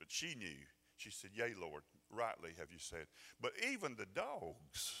 But she knew. She said, yea, Lord, rightly have you said. But even the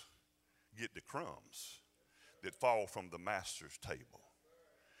dogs get the crumbs that fall from the master's table.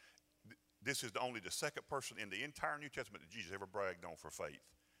 This is only the second person in the entire New Testament that Jesus ever bragged on for faith.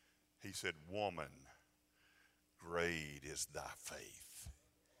 He said, woman, great is thy faith.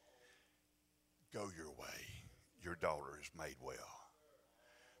 Go your way. Your daughter is made well.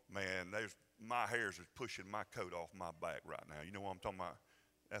 Man, my hairs is pushing my coat off my back right now. You know what I'm talking about?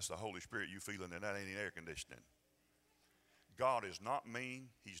 That's the Holy Spirit you feeling, and that ain't air conditioning. God is not mean.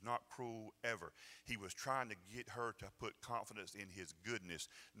 He's not cruel ever. He was trying to get her to put confidence in his goodness,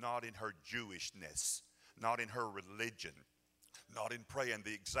 not in her Jewishness, not in her religion, not in praying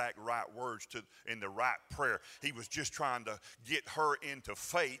the exact right words in the right prayer. He was just trying to get her into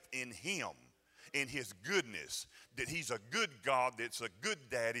faith in him, in his goodness, that he's a good God, that's a good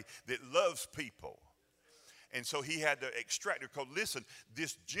daddy, that loves people. And so he had to extract her. Because listen,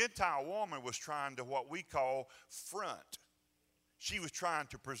 this Gentile woman was trying to what we call front. She was trying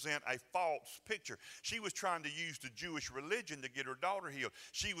to present a false picture. She was trying to use the Jewish religion to get her daughter healed.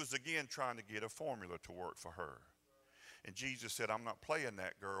 She was again trying to get a formula to work for her. And Jesus said, I'm not playing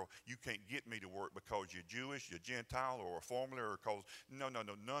that, girl. You can't get me to work because you're Jewish, you're Gentile, or a formula, or because, no,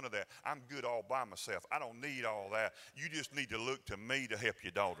 none of that. I'm good all by myself. I don't need all that. You just need to look to me to help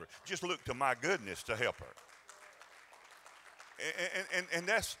your daughter. Just look to my goodness to help her. And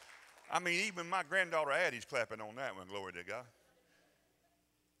that's, I mean, even my granddaughter Addie's clapping on that one, glory to God.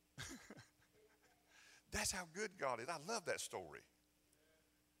 That's how good God is. I love that story.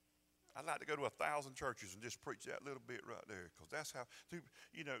 I'd like to go to 1,000 churches and just preach that little bit right there, because that's how,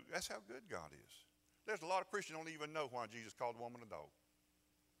 you know, that's how good God is. There's a lot of Christians don't even know why Jesus called a woman a dog.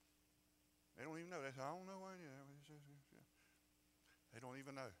 They don't even know. They say, I don't know why. They don't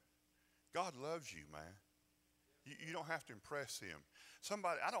even know. God loves you, man. You don't have to impress him.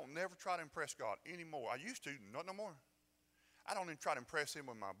 I don't never try to impress God anymore. I used to, not no more. I don't even try to impress him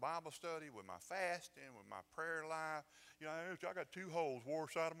with my Bible study, with my fasting, with my prayer life. You know, I got 2 holes wore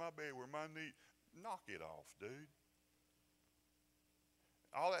side of my bed where my knee. Knock it off, dude.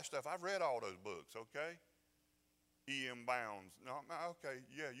 All that stuff. I've read all those books, okay? E.M. Bounds. No, okay,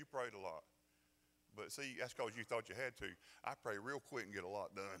 yeah, you prayed a lot. But see, that's because you thought you had to. I pray real quick and get a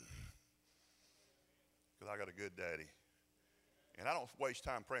lot done. Because I got a good daddy. And I don't waste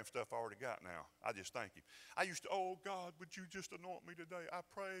time praying for stuff I already got now. I just thank him. I used to, oh, God, would you just anoint me today? I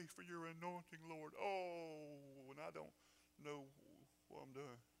pray for your anointing, Lord. Oh, and I don't know what I'm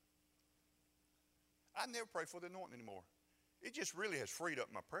doing. I never pray for the anointing anymore. It just really has freed up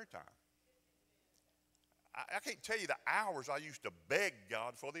my prayer time. I can't tell you the hours I used to beg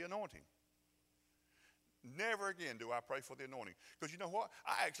God for the anointing. Never again do I pray for the anointing. Because you know what?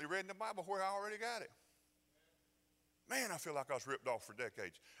 I actually read in the Bible where I already got it. Man, I feel like I was ripped off for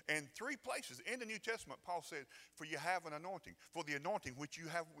decades. And 3 places in the New Testament, Paul said, for you have an anointing. For the anointing which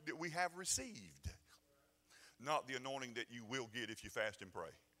we have received. Not the anointing that you will get if you fast and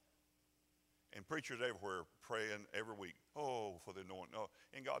pray. And preachers everywhere praying every week. Oh, for the anointing. Oh,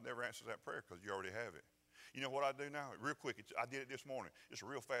 and God never answers that prayer because you already have it. You know what I do now? Real quick, I did it this morning. It's a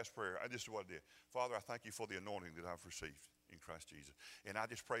real fast prayer. This is what I did. Father, I thank you for the anointing that I've received in Christ Jesus. And I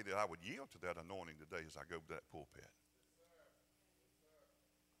just pray that I would yield to that anointing today as I go to that pulpit.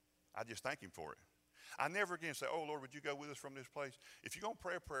 I just thank him for it. I never again say, oh, Lord, would you go with us from this place? If you're going to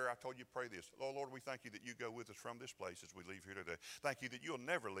pray a prayer, I told you to pray this. Oh, Lord, we thank you that you go with us from this place as we leave here today. Thank you that you'll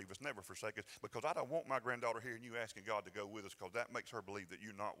never leave us, never forsake us, because I don't want my granddaughter hearing you asking God to go with us, because that makes her believe that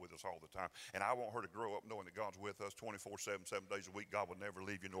you're not with us all the time. And I want her to grow up knowing that God's with us 24/7, 7 days a week. God will never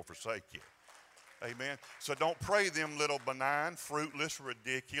leave you nor forsake you. Amen. So don't pray them little benign, fruitless,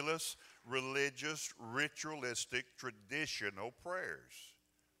 ridiculous, religious, ritualistic, traditional prayers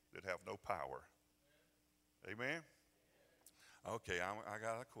that have no power. Amen? Okay, I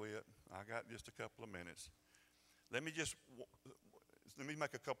got to quit. I got just a couple of minutes. Let me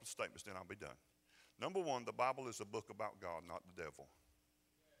make a couple of statements, then I'll be done. Number 1, the Bible is a book about God, not the devil.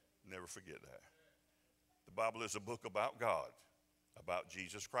 Never forget that. The Bible is a book about God, about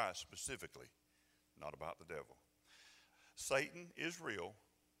Jesus Christ specifically, not about the devil. Satan is real.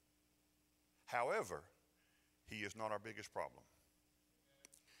 However, he is not our biggest problem.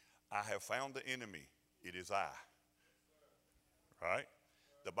 I have found the enemy. It is I. Right?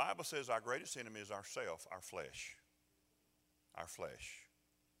 The Bible says our greatest enemy is ourself, our flesh. Our flesh.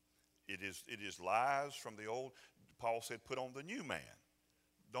 It is lies from the old. Paul said, put on the new man.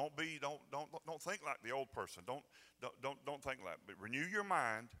 Don't think like the old person. Don't think like. But renew your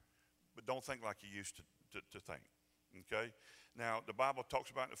mind, but don't think like you used to think. Okay? Now the Bible talks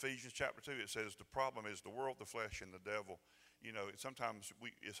about in Ephesians chapter 2. It says the problem is the world, the flesh, and the devil. You know, sometimes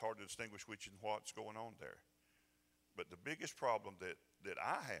it's hard to distinguish which and what's going on there. But the biggest problem that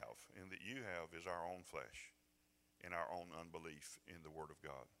I have and that you have is our own flesh and our own unbelief in the Word of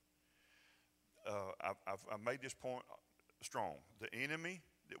God. I've made this point strong. The enemy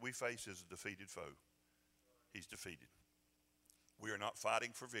that we face is a defeated foe. he's defeated. We are not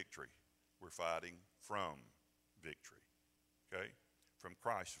fighting for victory. We're fighting from victory, okay? From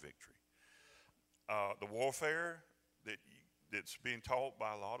Christ's victory. The warfare that's being taught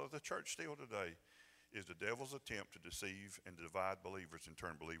by a lot of the church still today is the devil's attempt to deceive and divide believers and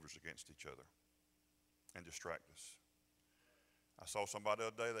turn believers against each other and distract us. I saw somebody the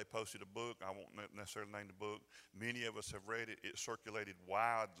other day, they posted a book. I won't necessarily name the book. Many of us have read it. It circulated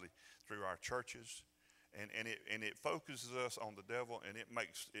widely through our churches. And it focuses us on the devil, and it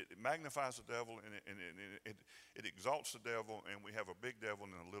magnifies the devil, and it exalts the devil, and we have a big devil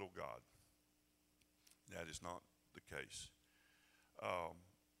and a little God. That is not the case.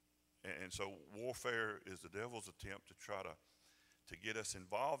 And so warfare is the devil's attempt to try to get us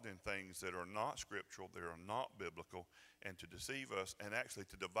involved in things that are not scriptural, that are not biblical, and to deceive us, and actually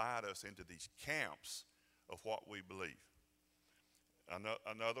to divide us into these camps of what we believe.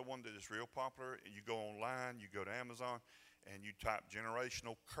 Another one that is real popular, you go online, you go to Amazon, and you type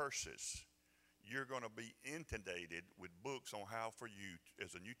generational curses. You're going to be inundated with books on how for you,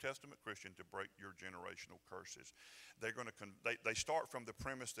 as a New Testament Christian, to break your generational curses. They're going to they start from the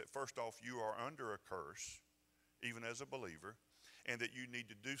premise that, first off, you are under a curse, even as a believer, and that you need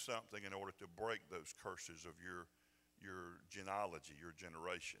to do something in order to break those curses of your genealogy, your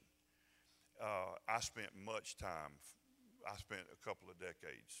generation. I spent much time. I spent a couple of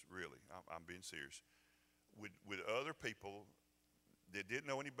decades, really, I'm being serious, with other people that didn't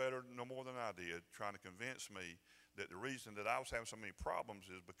know any better, no more than I did, trying to convince me that the reason that I was having so many problems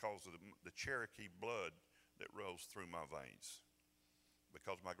is because of the Cherokee blood that rolls through my veins.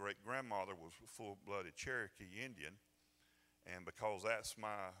 Because my great-grandmother was a full-blooded Cherokee Indian, and because that's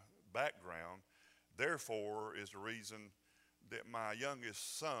my background, therefore is the reason that my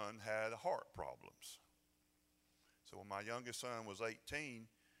youngest son had heart problems. So when my youngest son was 18,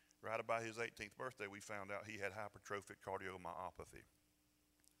 right about his 18th birthday, we found out he had hypertrophic cardiomyopathy,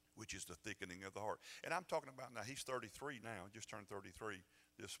 which is the thickening of the heart. And I'm talking about now, he's 33 now, just turned 33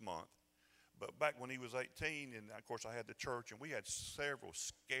 this month. But back when he was 18, and of course I had the church, and we had several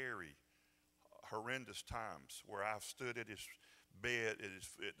scary, horrendous times where I've stood at his bed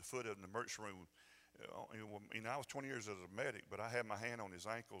at the foot of the emergency room. I was 20 years as a medic, but I had my hand on his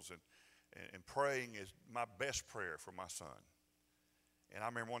ankles and praying is my best prayer for my son. And I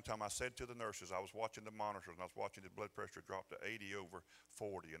remember one time I said to the nurses, I was watching the monitors, and I was watching his blood pressure drop to 80 over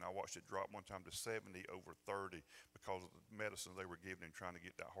 40, and I watched it drop one time to 70 over 30 because of the medicines they were giving him, trying to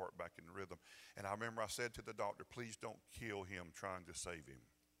get that heart back in rhythm. And I remember I said to the doctor, please don't kill him trying to save him.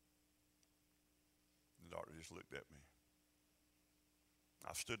 The doctor just looked at me.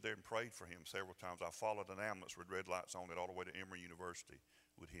 I stood there and prayed for him several times. I followed an ambulance with red lights on it all the way to Emory University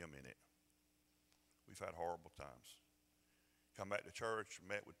with him in it. We've had horrible times. Come back to church,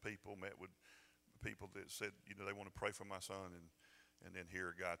 met with people that said, they want to pray for my son, and then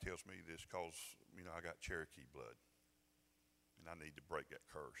here a guy tells me this because, I got Cherokee blood, and I need to break that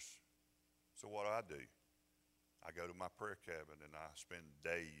curse. So what do? I go to my prayer cabin, and I spend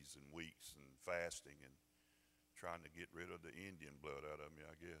days and weeks and fasting and trying to get rid of the Indian blood out of me,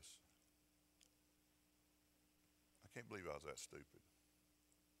 I guess. I can't believe I was that stupid.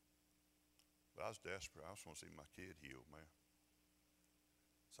 But I was desperate. I just want to see my kid healed, man.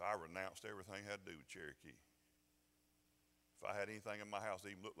 So I renounced everything I had to do with Cherokee. If I had anything in my house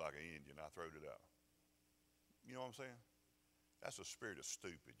that even looked like an Indian, I throwed it out. You know what I'm saying? That's the spirit of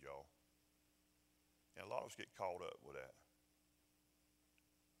stupid, y'all. And a lot of us get caught up with that.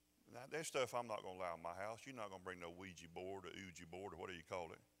 Now, there's stuff I'm not going to allow in my house. You're not going to bring no Ouija board or Ouija board or whatever you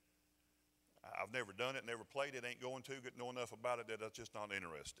call it. I've never done it, never played it, ain't going to, know enough about it that I'm just not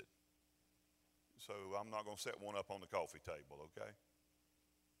interested. So I'm not going to set one up on the coffee table, okay?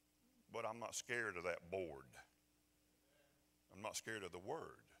 But I'm not scared of that board. I'm not scared of the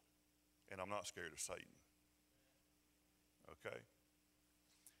word. And I'm not scared of Satan. Okay?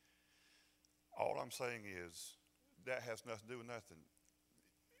 All I'm saying is that has nothing to do with nothing.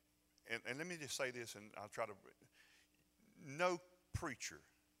 And let me just say this, and I'll try to. No preacher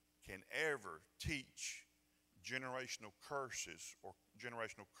can ever teach generational curses or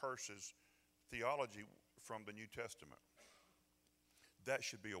generational curses theology from the New Testament. That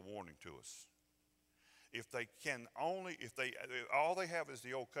should be a warning to us. If all they have is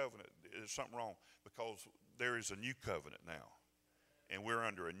the old covenant, there's something wrong, because there is a new covenant now, and we're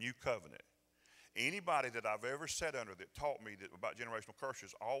under a new covenant. Anybody that I've ever sat under that taught me that about generational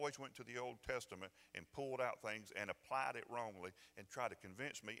curses always went to the Old Testament and pulled out things and applied it wrongly and tried to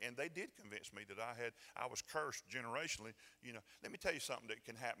convince me, and they did convince me that I was cursed generationally. Let me tell you something that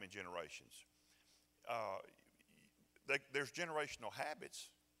can happen in generations. There's generational habits.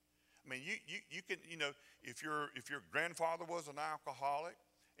 I mean, you can, if your grandfather was an alcoholic,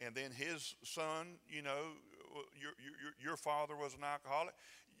 and then his son, your father was an alcoholic,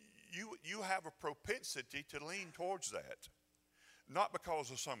 you have a propensity to lean towards that, not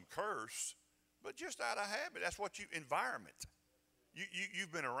because of some curse, but just out of habit. That's what environment.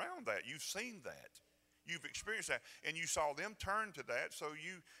 You've been around that. You've seen that. You've experienced that. And you saw them turn to that. So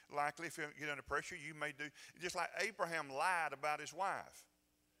you likely, if you get under pressure, you may do. Just like Abraham lied about his wife.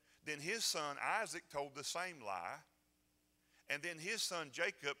 Then his son Isaac told the same lie. And then his son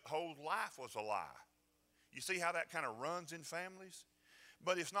Jacob, whole life was a lie. You see how that kind of runs in families?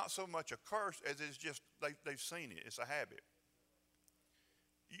 But it's not so much a curse as it's just they've seen it. It's a habit.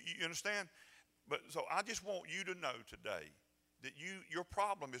 You understand? But so I just want you to know today that your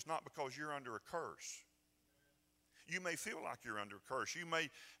problem is not because you're under a curse. You may feel like you're under a curse. You may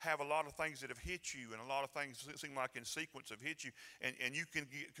have a lot of things that have hit you, and a lot of things that seem like in sequence have hit you, and you can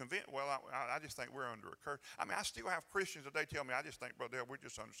get convinced, well, I just think we're under a curse. I mean, I still have Christians that they tell me, I just think, Brother Dell, we're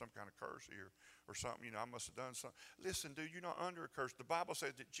just under some kind of curse here or something. I must have done something. Listen, dude, you're not under a curse. The Bible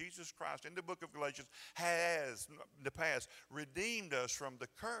says that Jesus Christ, in the book of Galatians, has, in the past, redeemed us from the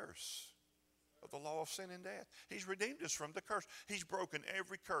curse of the law of sin and death. He's redeemed us from the curse. He's broken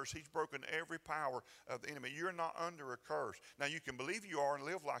every curse. He's broken every power of the enemy. You're not under a curse. Now, you can believe you are and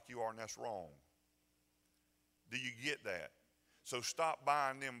live like you are, and that's wrong. Do you get that? So stop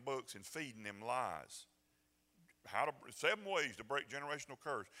buying them books and feeding them lies. 7 ways to break generational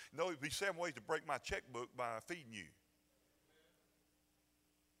curse. No, it'd be 7 ways to break my checkbook by feeding you.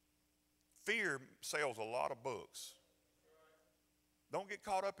 Fear sells a lot of books. Don't get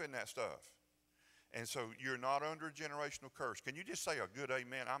caught up in that stuff. And so you're not under a generational curse. Can you just say a good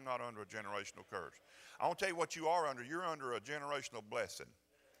amen? I'm not under a generational curse. I want to tell you what you are under. You're under a generational blessing.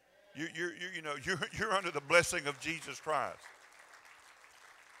 You're under the blessing of Jesus Christ.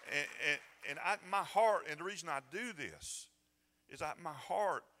 And my heart, and the reason I do this is my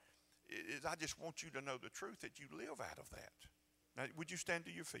heart is I just want you to know the truth that you live out of that. Now, would you stand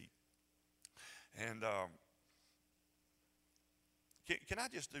to your feet? And can I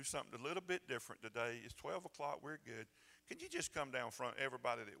just do something a little bit different today? It's 12 o'clock. We're good. Can you just come down front,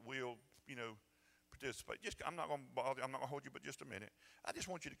 everybody that will, participate? I'm not going to bother. I'm not going to hold you but just a minute. I just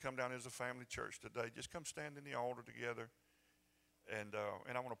want you to come down as a family church today. Just come stand in the altar together, and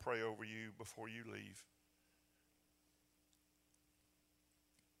I want to pray over you before you leave.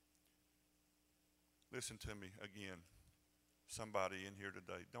 Listen to me again. Somebody in here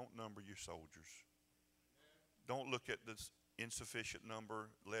today, don't number your soldiers. Don't look at this insufficient number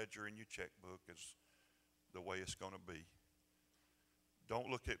ledger in your checkbook as the way it's going to be. Don't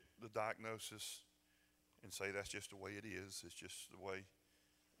look at the diagnosis and say that's just the way it is. It's just the way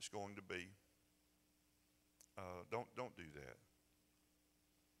it's going to be. Don't do that.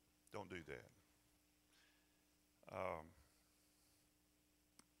 Don't do that.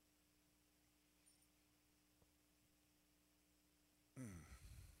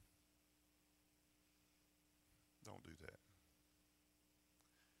 Don't do that.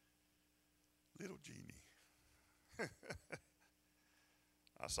 Little Jeannie.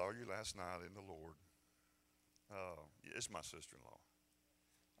 I saw you last night in the Lord. It's my sister-in-law.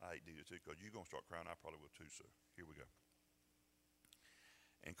 I hate to do it too, because you're going to start crying. I probably will too, so here we go.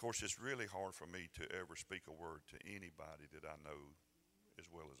 And of course, it's really hard for me to ever speak a word to anybody that I know as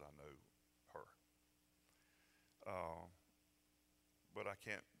well as I know her. But I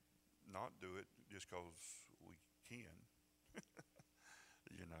can't not do it just because we can,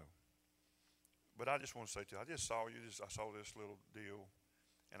 But I just want to say to you, I just saw you. I saw this little deal,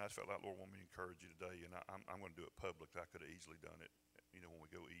 and I just felt like Lord wanted me to encourage you today. And I'm going to do it publicly. I could have easily done it, when we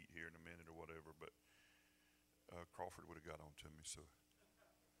go eat here in a minute or whatever. But Crawford would have got on to me. So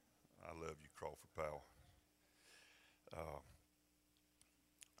I love you, Crawford Powell.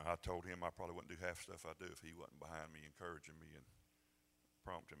 I told him I probably wouldn't do half the stuff I do if he wasn't behind me, encouraging me and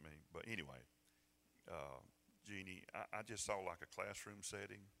prompting me. But anyway, Jeannie, I just saw like a classroom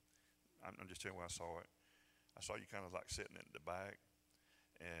setting. I'm just telling you where I saw it. I saw you kind of like sitting in the back,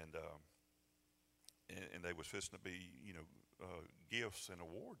 and they was fixing to be, gifts and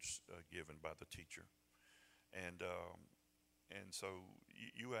awards given by the teacher, and so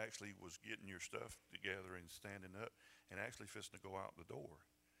you actually was getting your stuff together and standing up, and actually fixing to go out the door,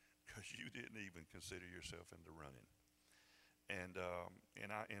 because you didn't even consider yourself in the running, and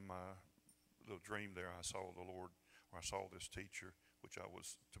I in my little dream there, I saw the Lord, or I saw this teacher, which I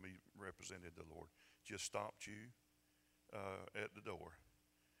was, to me, represented the Lord, just stopped you at the door.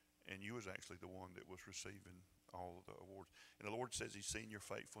 And you was actually the one that was receiving all of the awards. And the Lord says he's seen your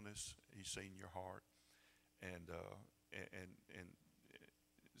faithfulness. He's seen your heart. And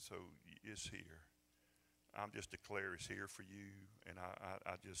so it's here. I'm just declare it's here for you, and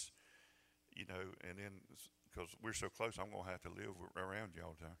I just, you know, and then because we're so close, I'm gonna have to live around you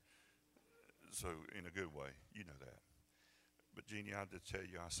all the time. So in a good way, you know that. But Jeannie, I did tell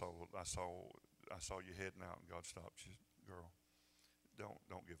you, I saw you heading out, and God stopped you, girl.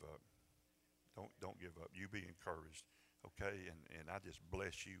 Don't give up. Don't give up. You be encouraged, okay? And I just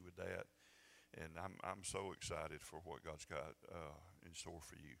bless you with that. And I'm so excited for what God's got in store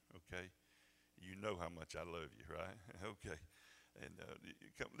for you, okay? You know how much I love you, right? Okay. And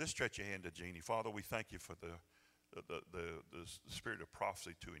let's stretch your hand to Jeannie. Father, we thank you for the spirit of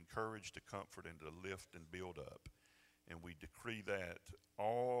prophecy to encourage, to comfort, and to lift and build up. And we decree that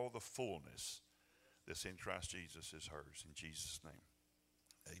all the fullness that's in Christ Jesus is hers. In Jesus' name,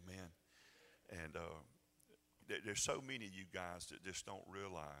 amen. And there's so many of you guys that just don't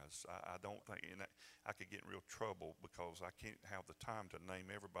realize. I don't think, and I could get in real trouble because I can't have the time to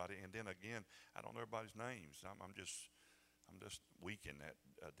name everybody. And then again, I don't know everybody's names. I'm just weak in that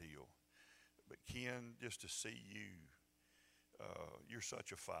deal. But Ken, just to see you, you're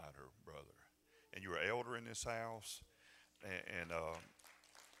such a fighter, brother, and you're an elder in this house, and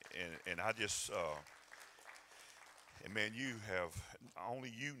I just. And man, you have only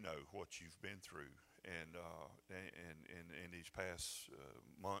you know what you've been through, and in these past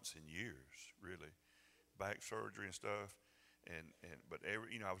months and years, really, back surgery and stuff, but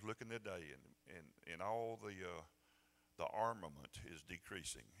I was looking today, and all the armament is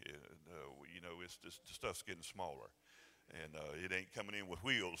decreasing. It's just, the stuff's getting smaller, and it ain't coming in with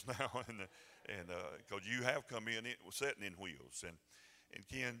wheels now, and because you have come in sitting in wheels, and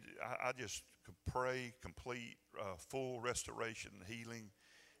Ken, I just pray complete, full restoration and healing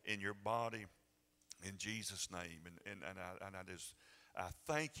in your body in Jesus' name. And I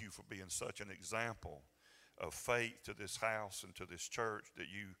thank you for being such an example of faith to this house and to this church that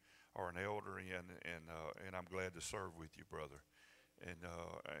you are an elder in, and I'm glad to serve with you, brother. And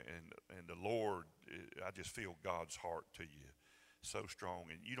the Lord, I just feel God's heart to you. So strong,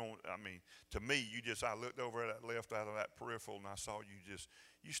 and to me, I looked over at that left out of that peripheral, and I saw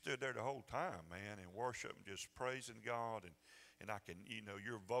you stood there the whole time, man, and worship and just praising God, and I can,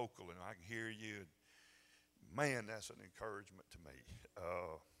 you're vocal, and I can hear you, and man, that's an encouragement to me,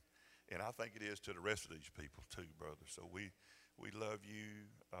 and I think it is to the rest of these people too, brother. So we love you,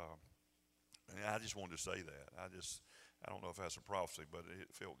 and I just wanted to say that. I don't know if that's a prophecy, but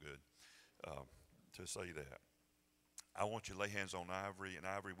it felt good to say that. I want you to lay hands on Ivory, and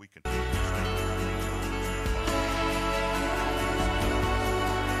Ivory, we can.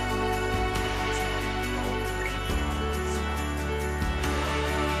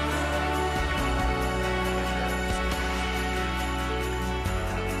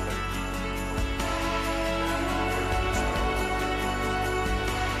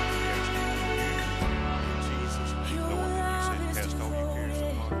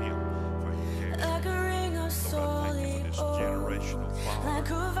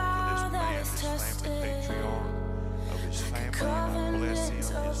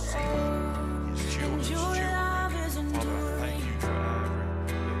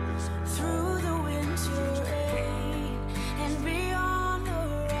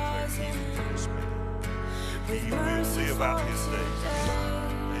 About his days.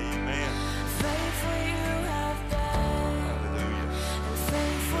 Amen. Hallelujah.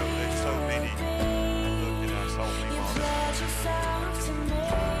 There's so many looking at so many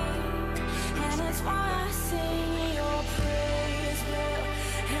and it's why I sing your praise will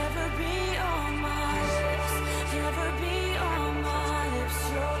ever be on my lips, never be on my lips.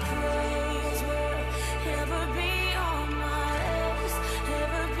 Your praise will ever be on my lips,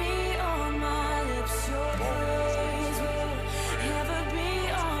 never be on my lips. Your praise never be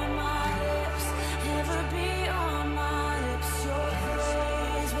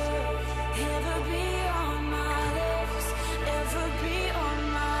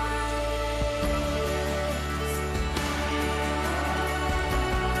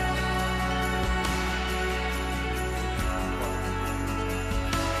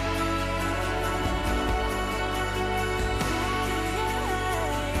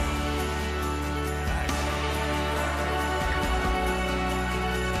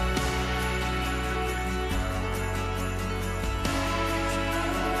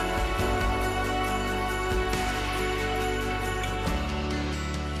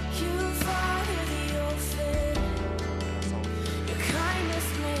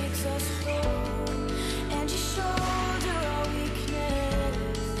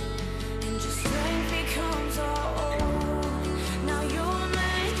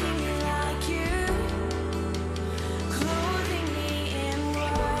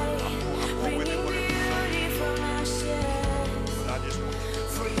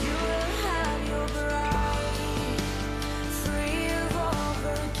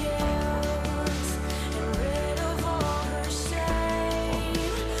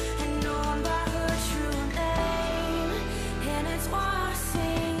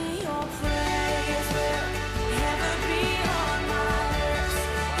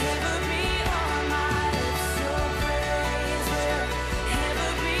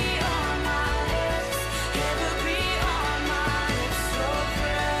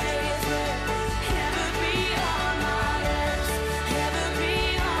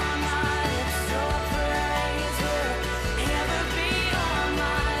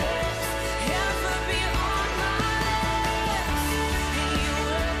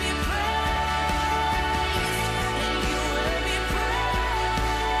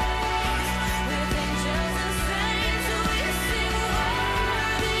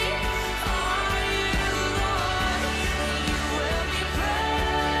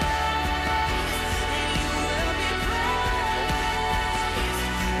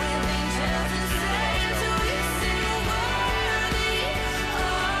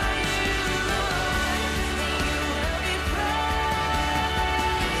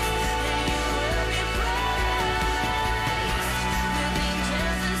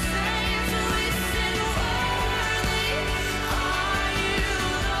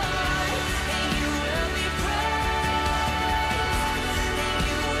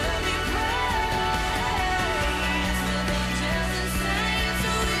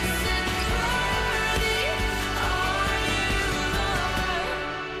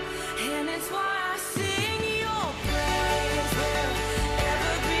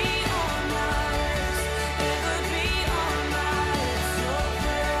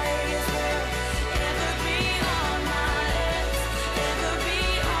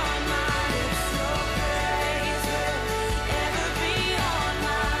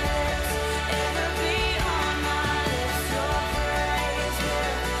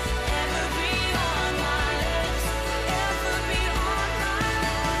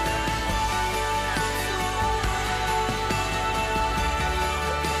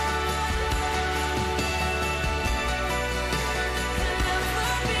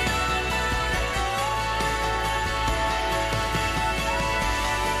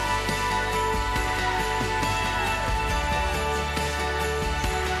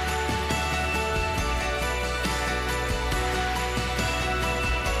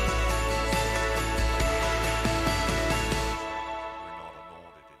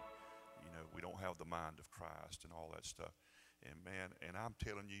Stuff. And man, and I'm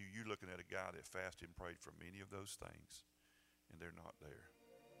telling you, you're looking at a guy that fasted and prayed for many of those things, and they're not there.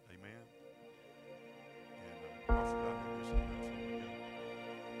 Amen. And I forgot to do something else.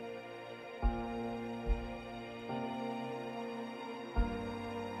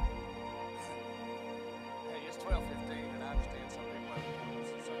 Hey, it's 12:15, and I understand some people have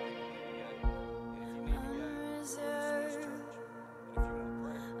appointments and some people need to go. And if you need to go, go to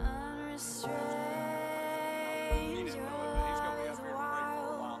this church. And if you want prayer, he didn't know it, but he's going to be up here to pray for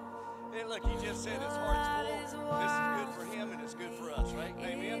a while. And look, he just said his heart's full. This is good for him, and it's good for us, right?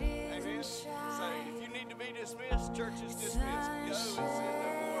 Amen? Amen? So if you need to be dismissed, church is dismissed. Go and sin no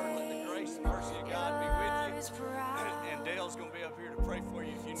more. Let the grace and mercy of God be with you. And Dale's going to be up here to pray for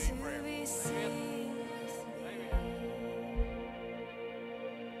you if you need prayer.